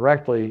quoting him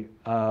directly,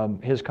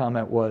 his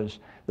comment was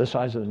the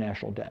size of the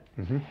national debt.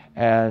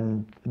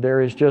 And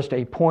there is just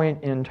a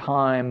point in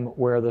time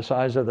where the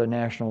size of the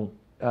national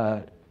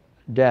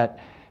debt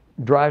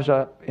drives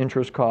up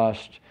interest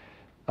costs,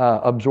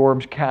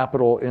 absorbs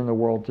capital in the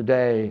world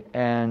today,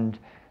 and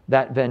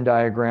that Venn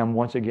diagram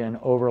once again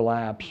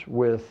overlaps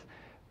with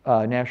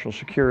national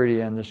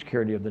security and the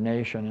security of the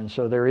nation. And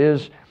so there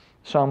is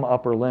some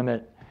upper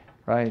limit,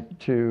 right,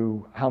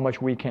 to how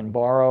much we can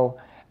borrow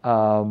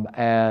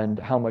and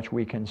how much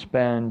we can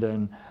spend.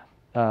 And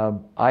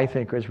I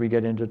think as we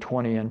get into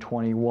 20 and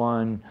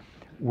 21,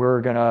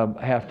 we're going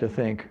to have to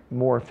think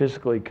more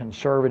fiscally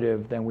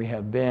conservative than we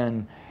have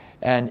been.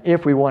 And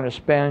if we want to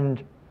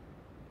spend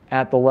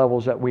at the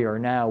levels that we are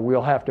now,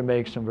 we'll have to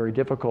make some very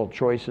difficult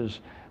choices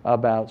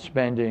about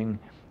spending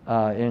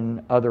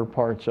in other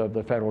parts of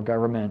the federal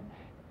government.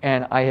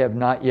 And I have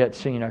not yet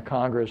seen a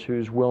Congress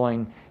who's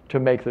willing to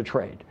make the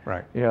trade.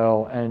 Right. You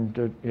know,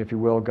 and if you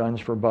will, guns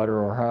for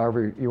butter, or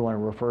however you want to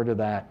refer to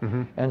that.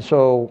 Mm-hmm. And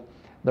so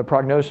the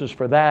prognosis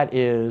for that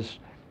is,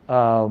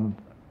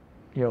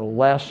 you know,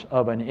 less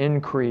of an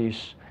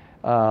increase,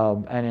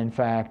 and in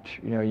fact,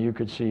 you know, you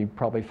could see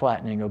probably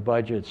flattening of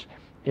budgets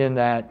in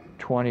that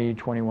 20,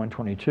 21,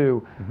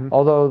 22. Mm-hmm.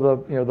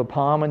 Although the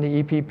POM and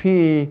the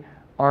EPP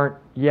aren't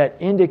yet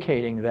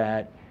indicating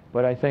that,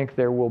 but I think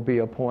there will be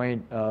a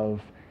point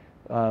of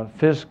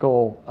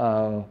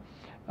fiscal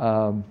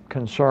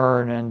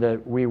concern, and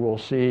that we will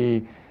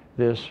see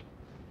this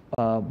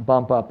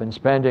bump up in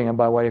spending. And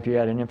by the way, if you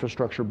add an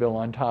infrastructure bill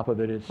on top of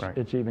it,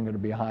 it's even going to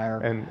be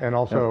higher. And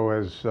also,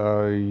 as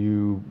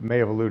you may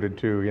have alluded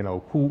to, you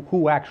know,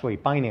 who actually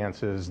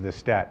finances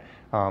this debt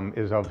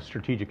is of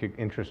strategic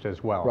interest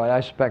as well. Right.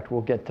 I suspect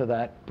we'll get to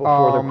that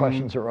before the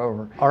questions are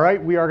over. All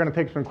right. We are going to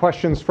take some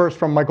questions first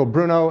from Michael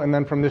Bruno, and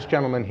then from this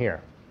gentleman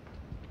here.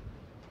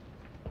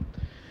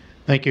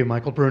 Thank you.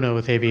 Michael Bruno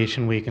with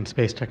Aviation Week and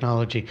Space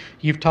Technology.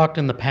 You've talked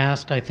in the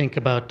past, I think,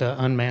 about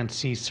unmanned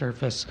sea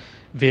surface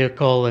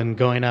vehicle and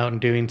going out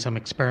and doing some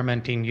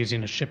experimenting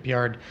using a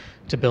shipyard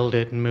to build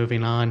it and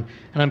moving on.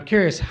 And I'm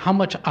curious, how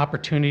much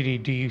opportunity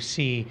do you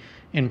see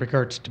in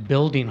regards to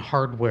building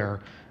hardware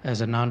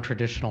as a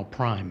non-traditional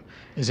prime?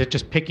 Is it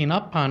just picking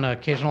up on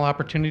occasional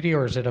opportunity,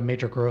 or is it a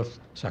major growth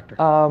sector?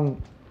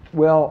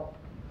 Well,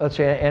 let's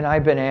say, and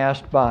I've been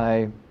asked by,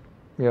 you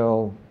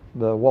know,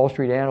 the Wall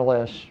Street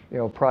analysts, you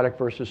know, product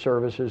versus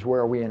services,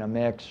 where are we in a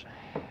mix?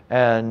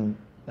 And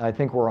I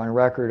think we're on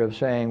record of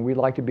saying we'd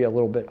like to be a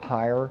little bit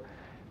higher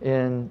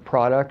in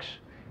products,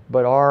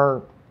 but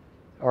our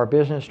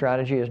business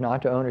strategy is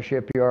not to own a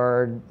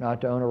shipyard, not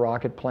to own a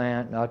rocket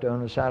plant, not to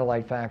own a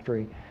satellite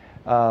factory,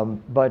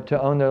 but to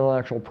own the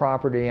intellectual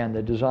property and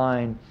the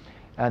design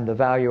and the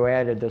value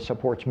added that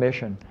supports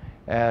mission.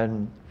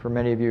 And for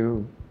many of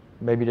you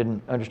who maybe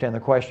didn't understand the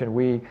question,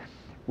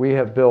 we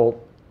have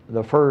built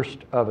the first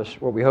of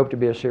what we hope to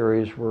be a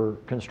series. We're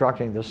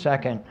constructing the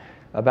second,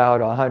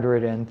 about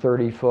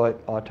 130-foot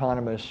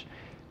autonomous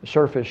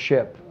surface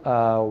ship,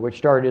 which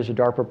started as a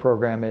DARPA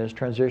program, has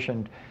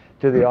transitioned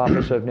to the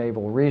Office of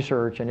Naval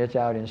Research, and it's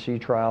out in sea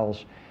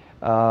trials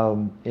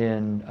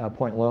in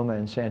Point Loma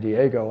in San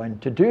Diego.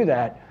 And to do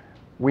that,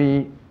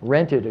 we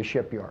rented a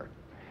shipyard,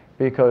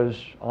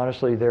 because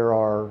honestly, there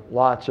are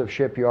lots of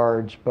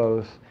shipyards,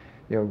 both,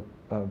 you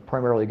know,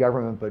 primarily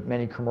government, but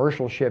many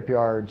commercial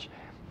shipyards.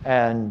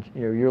 And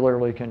you know, you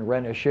literally can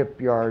rent a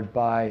shipyard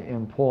by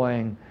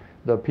employing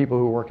the people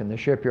who work in the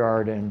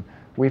shipyard. And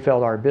we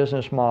felt our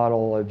business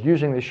model of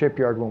using the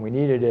shipyard when we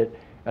needed it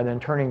and then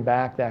turning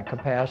back that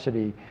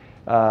capacity,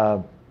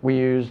 we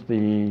used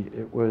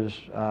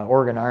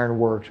Oregon Iron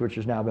Works, which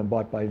has now been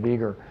bought by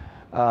Vigor,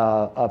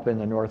 up in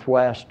the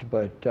Northwest.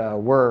 But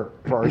for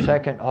our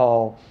second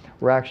haul,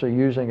 we're actually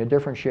using a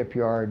different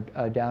shipyard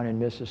down in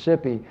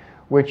Mississippi,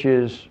 which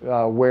is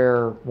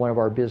where one of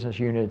our business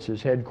units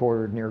is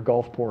headquartered, near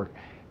Gulfport.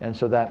 And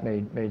so that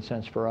made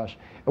sense for us.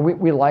 And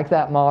we like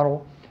that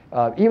model.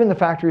 Even the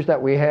factories that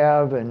we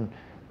have, and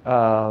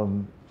out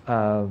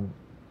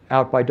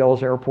by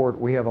Dulles Airport,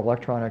 we have an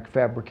electronic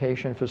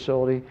fabrication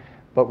facility,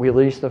 but we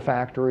lease the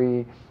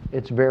factory.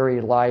 It's very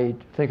light.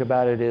 Think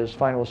about it as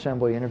final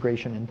assembly,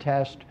 integration, and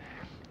test.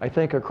 I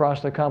think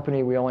across the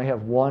company, we only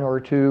have 1 or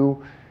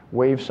 2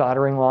 wave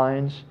soldering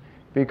lines,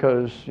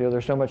 because you know,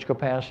 there's so much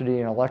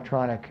capacity in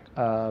electronic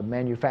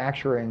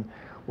manufacturing,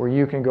 where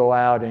you can go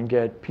out and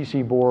get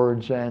PC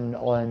boards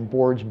and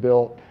boards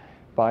built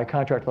by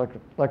contract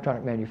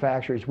electronic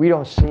manufacturers. We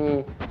don't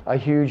see a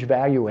huge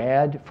value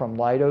add from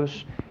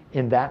Leidos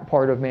in that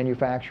part of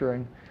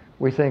manufacturing.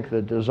 We think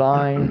the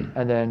design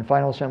and then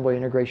final assembly,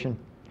 integration,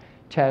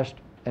 test,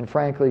 and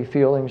frankly,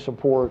 fielding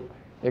support,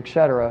 et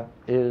cetera,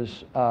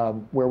 is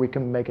where we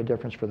can make a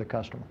difference for the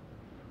customer.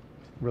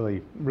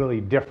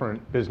 Really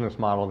different business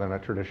model than a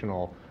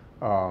traditional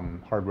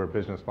hardware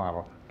business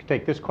model.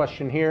 Take this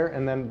question here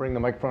and then bring the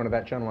microphone to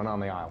that gentleman on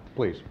the aisle,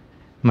 please.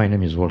 My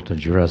name is Walter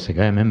Jurassic.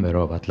 I'm a member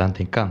of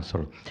Atlantic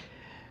Council.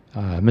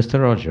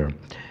 Mr. Roger,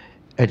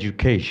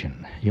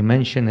 education. You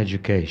mentioned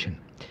education.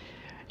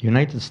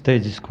 United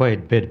States is quite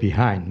a bit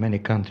behind many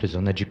countries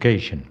on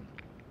education.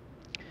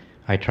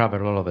 I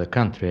travel all over the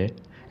country,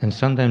 and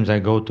sometimes I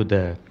go to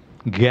the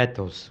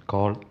ghettos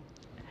called,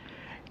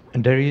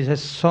 and there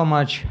is so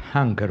much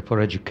hunger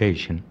for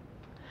education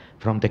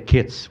from the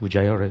kids, which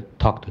I already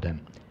talked to them.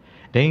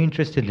 They're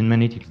interested in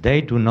many things.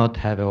 They do not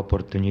have an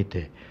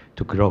opportunity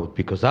to grow,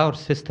 because our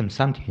system,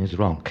 something is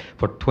wrong.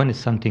 For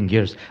 20-something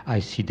years, I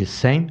see the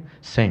same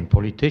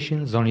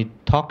politicians only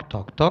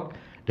talk.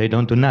 They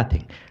don't do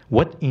nothing.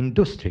 what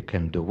industry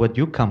can do, what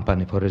your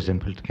company, for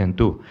example, can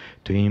do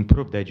to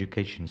improve the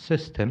education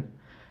system.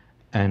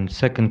 And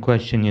second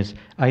question is,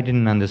 I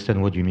didn't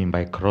understand what you mean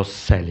by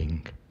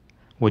cross-selling.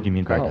 What do you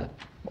mean by that?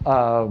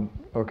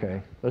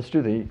 Okay, let's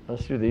do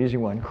the easy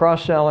one.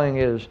 Cross-selling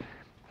is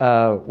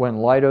when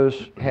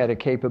Leidos had a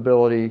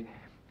capability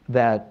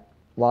that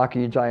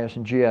Lockheed's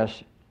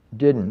IS&GS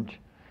didn't,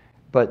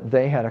 but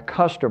they had a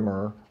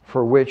customer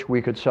for which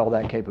we could sell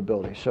that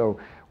capability. So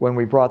when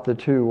we brought the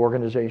two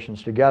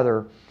organizations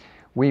together,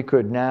 we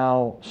could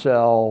now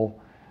sell,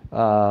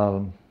 I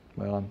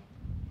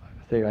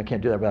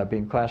can't do that without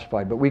being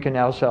classified, but we can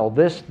now sell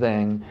this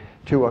thing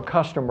to a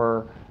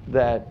customer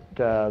a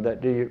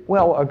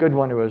good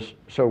one was,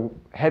 so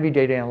heavy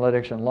data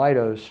analytics and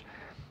Leidos,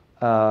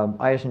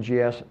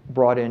 IS&GS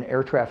brought in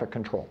air traffic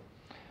control.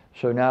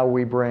 So now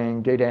we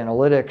bring data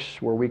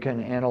analytics where we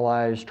can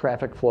analyze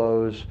traffic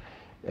flows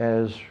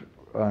as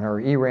on our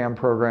ERAM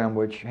program,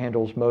 which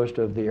handles most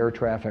of the air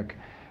traffic,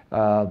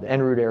 the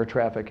en route air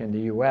traffic in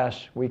the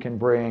US. We can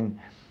bring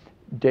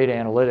data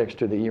analytics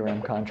to the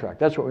ERAM contract.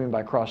 That's what we mean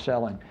by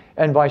cross-selling.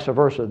 And vice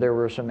versa. There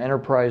were some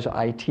enterprise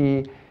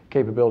IT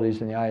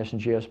capabilities in the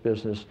IS&GS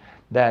business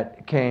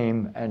that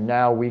came, and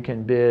now we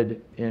can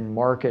bid in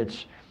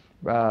markets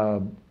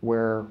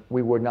where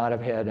we would not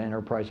have had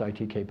enterprise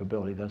IT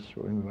capability. That's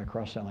what we mean by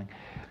cross-selling.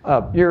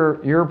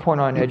 Your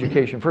point on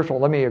education, first of all,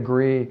 let me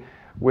agree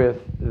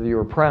with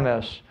your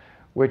premise,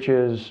 which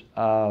is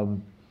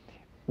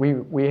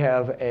we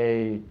have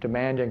a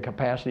demand and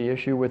capacity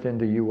issue within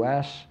the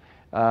US.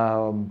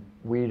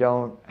 We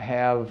don't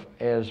have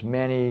as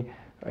many,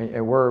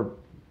 and we're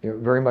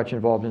very much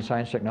involved in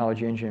science,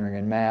 technology, engineering,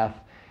 and math,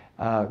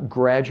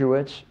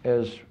 graduates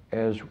as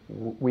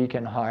we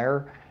can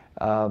hire.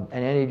 At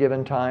any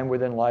given time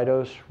within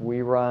Leidos,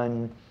 we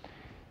run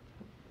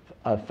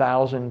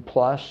 1,000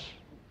 plus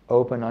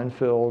open,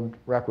 unfilled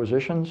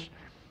requisitions,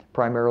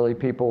 primarily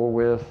people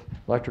with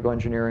electrical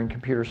engineering,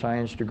 computer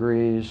science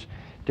degrees,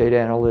 data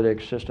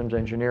analytics, systems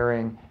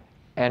engineering,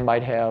 and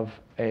might have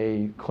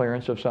a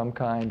clearance of some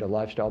kind, a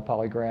lifestyle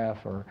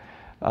polygraph or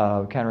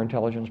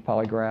counterintelligence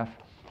polygraph.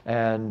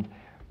 And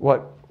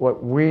what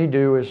we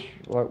do is,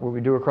 what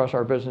we do across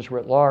our business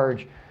writ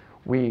large,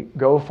 we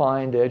go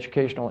find the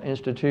educational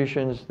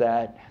institutions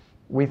that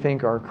we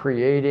think are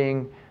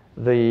creating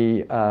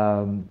the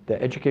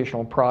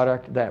educational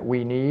product that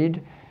we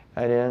need.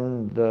 And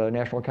in the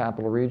National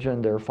Capital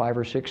Region, there are 5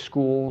 or 6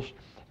 schools,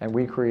 and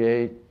we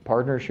create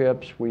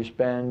partnerships. We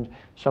spend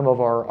some of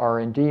our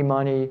R&D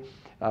money.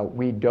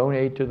 We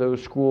donate to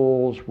those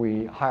schools.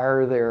 We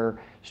hire their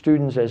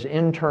students as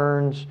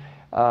interns.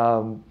 We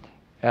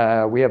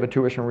have a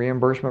tuition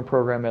reimbursement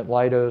program at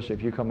Leidos.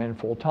 If you come in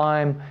full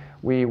time,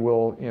 we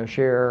will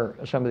share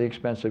some of the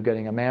expense of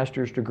getting a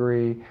master's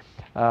degree.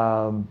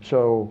 But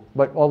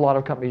a lot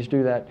of companies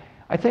do that.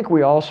 I think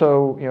we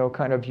also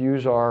kind of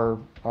use our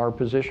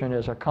position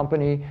as a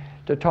company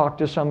to talk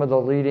to some of the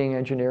leading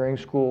engineering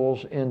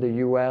schools in the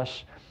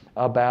US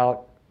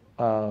about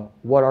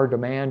what our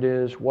demand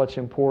is, what's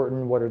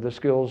important, what are the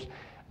skills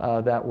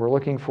that we're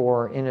looking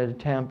for in an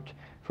attempt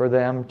for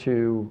them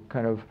to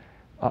kind of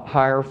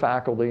hire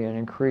faculty and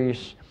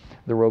increase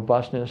the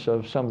robustness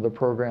of some of the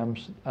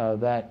programs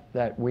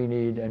that we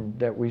need and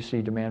that we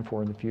see demand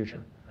for in the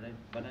future.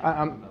 But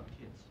I'm talking about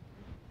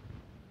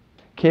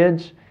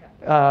kids,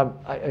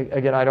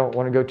 again, I don't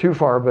want to go too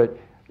far, but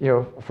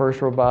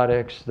FIRST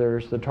Robotics,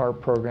 there's the TARP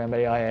program,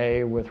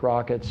 AIA with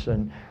rockets,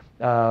 and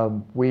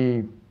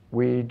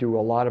we do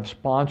a lot of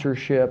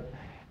sponsorship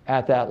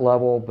at that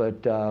level,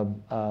 but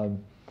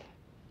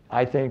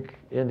I think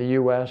in the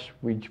US,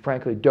 we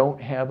frankly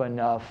don't have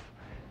enough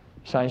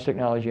science,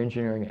 technology,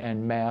 engineering,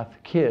 and math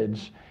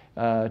kids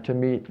to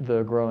meet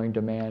the growing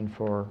demand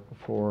for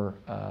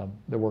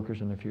the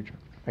workers in the future.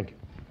 Thank you.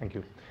 Thank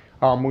you.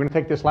 We're going to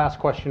take this last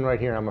question right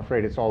here. I'm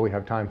afraid it's all we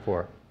have time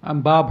for.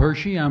 I'm Bob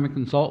Hershey. I'm a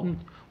consultant.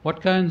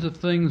 What kinds of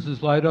things is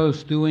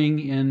Leidos doing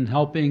in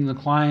helping the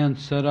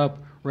clients set up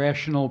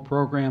rational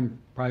program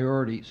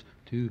priorities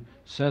to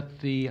set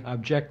the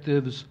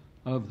objectives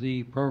of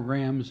the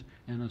programs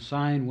and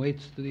assign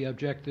weights to the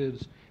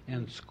objectives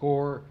and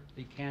score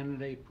the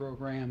candidate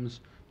programs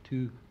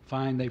to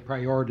find a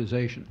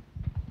prioritization?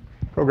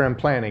 Program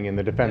planning in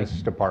the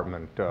Defense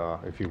Department,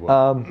 if you will.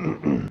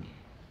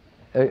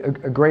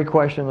 A great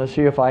question. Let's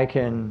see if I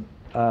can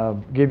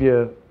give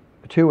you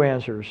 2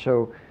 answers.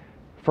 So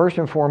first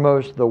and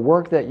foremost, the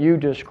work that you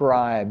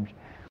described,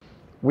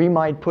 we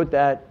might put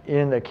that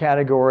in the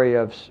category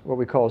of what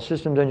we call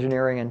systems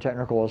engineering and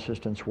technical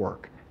assistance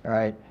work, all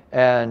right?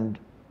 And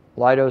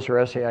Leidos or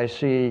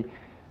SAIC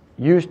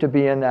used to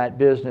be in that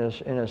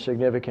business in a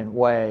significant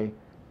way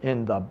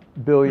in the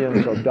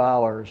billions of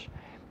dollars.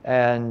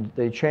 And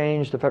they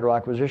changed the federal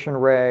acquisition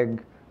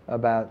reg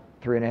about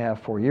 3.5,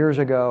 4 years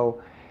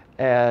ago.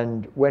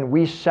 And when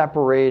we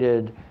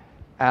separated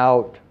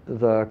out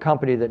the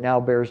company that now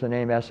bears the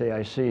name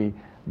SAIC,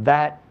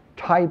 that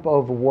type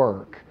of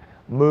work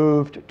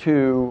moved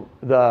to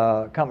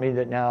the company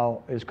that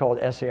now is called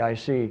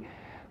SAIC,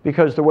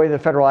 because the way the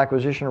federal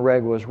acquisition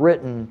reg was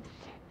written,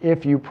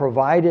 if you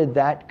provided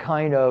that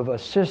kind of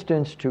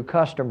assistance to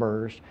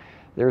customers,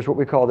 there's what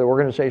we call the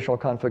organizational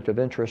conflict of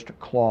interest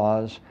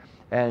clause,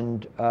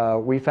 and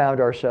we found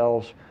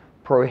ourselves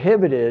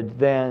prohibited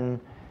then.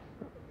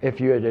 If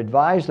you had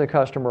advised the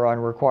customer on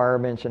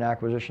requirements and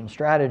acquisition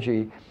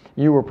strategy,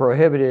 you were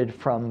prohibited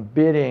from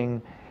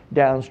bidding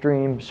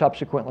downstream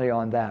subsequently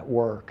on that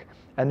work.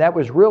 And that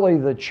was really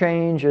the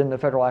change in the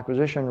federal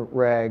acquisition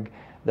reg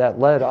that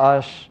led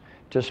us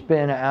to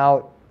spin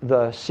out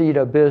the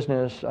CETA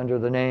business under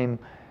the name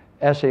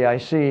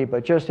SAIC,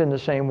 but just in the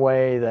same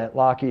way that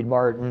Lockheed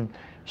Martin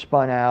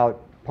spun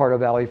out part of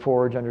Valley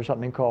Forge under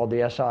something called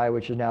the SI,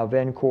 which is now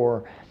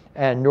Vencor,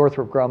 and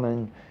Northrop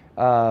Grumman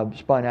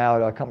spun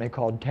out a company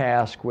called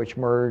Task, which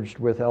merged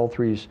with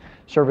L3's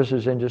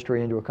services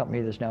industry into a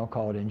company that's now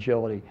called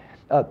Agility.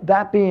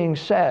 That being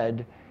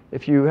said,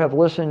 if you have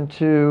listened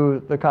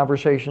to the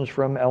conversations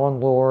from Ellen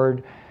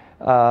Lord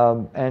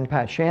and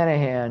Pat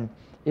Shanahan,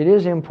 it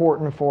is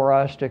important for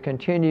us to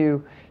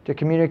continue to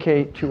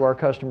communicate to our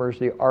customers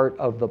the art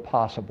of the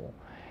possible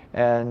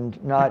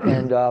and not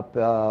end up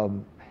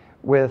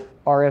with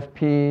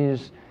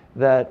RFPs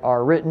that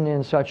are written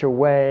in such a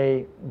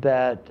way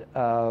that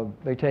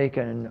they take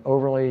an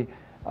overly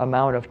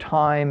amount of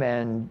time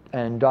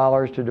and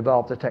dollars to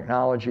develop the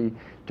technology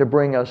to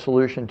bring a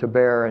solution to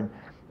bear.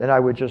 And I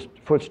would just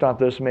footstop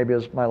this maybe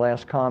as my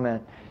last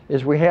comment,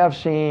 is we have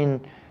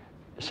seen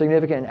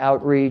significant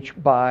outreach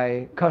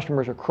by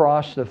customers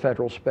across the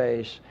federal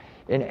space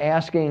in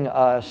asking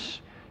us,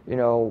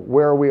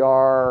 where we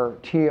are,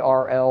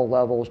 TRL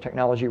levels,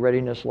 technology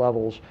readiness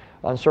levels,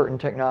 on certain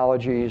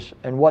technologies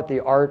and what the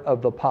art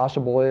of the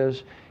possible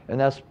is. And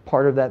that's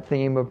part of that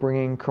theme of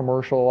bringing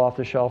commercial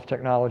off-the-shelf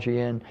technology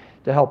in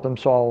to help them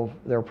solve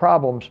their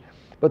problems.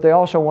 But they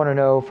also want to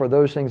know, for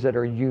those things that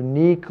are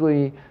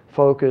uniquely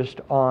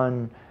focused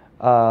on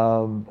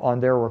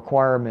their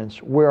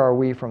requirements, where are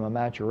we from a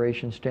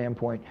maturation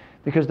standpoint?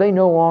 Because they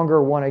no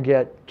longer want to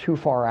get too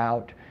far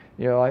out.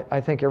 I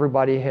think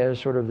everybody has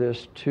sort of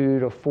this 2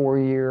 to 4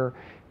 year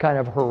kind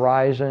of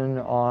horizon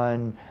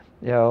on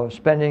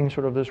spending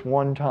sort of this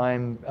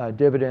one-time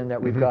dividend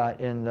that we've got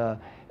in the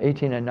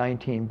 18 and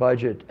 19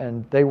 budget,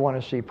 and they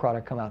want to see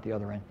product come out the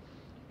other end.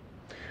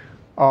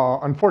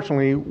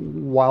 Unfortunately,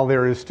 while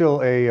there is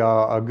still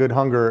a good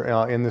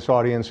hunger in this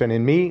audience and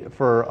in me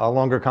for a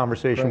longer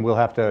conversation, we'll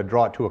have to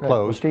draw it to a close.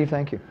 Well, Steve,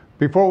 thank you.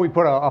 Before we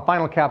put a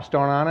final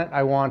capstone on it,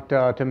 I want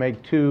to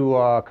make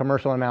 2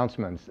 commercial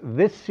announcements.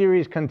 This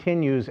series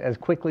continues as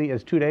quickly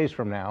as 2 days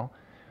from now.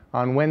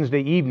 On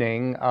Wednesday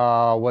evening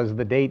was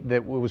the date that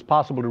it was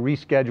possible to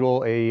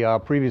reschedule a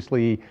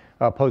previously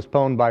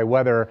postponed by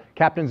weather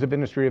Captains of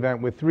Industry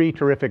event with 3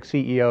 terrific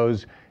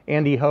CEOs,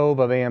 Andy Hove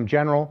of AM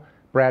General,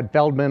 Brad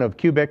Feldman of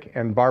Cubic,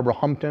 and Barbara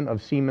Humpton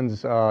of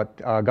Siemens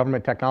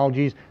Government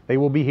Technologies. They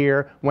will be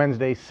here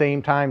Wednesday,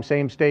 same time,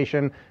 same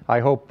station. I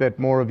hope that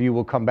more of you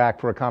will come back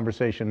for a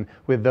conversation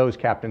with those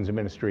Captains of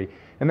Industry.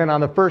 And then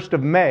on the 1st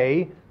of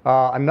May,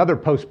 another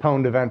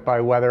postponed event by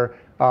weather,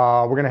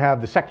 we're going to have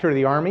the Secretary of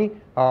the Army,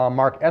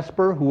 Mark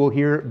Esper, who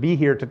will be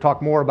here to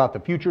talk more about the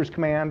Futures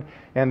Command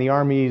and the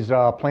Army's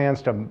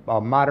plans to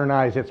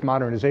modernize its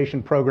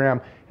modernization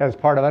program as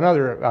part of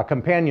another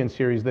companion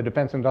series, the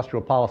Defense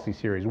Industrial Policy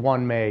Series,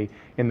 1 May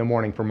in the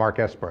morning for Mark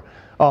Esper.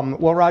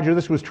 Well, Roger,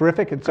 this was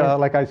terrific. It's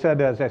like I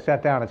said as I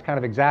sat down, it's kind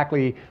of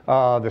exactly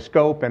the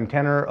scope and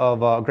tenor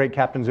of a great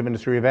Captains of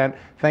Industry event.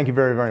 Thank you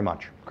very, very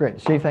much.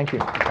 Great. Steve, thank you.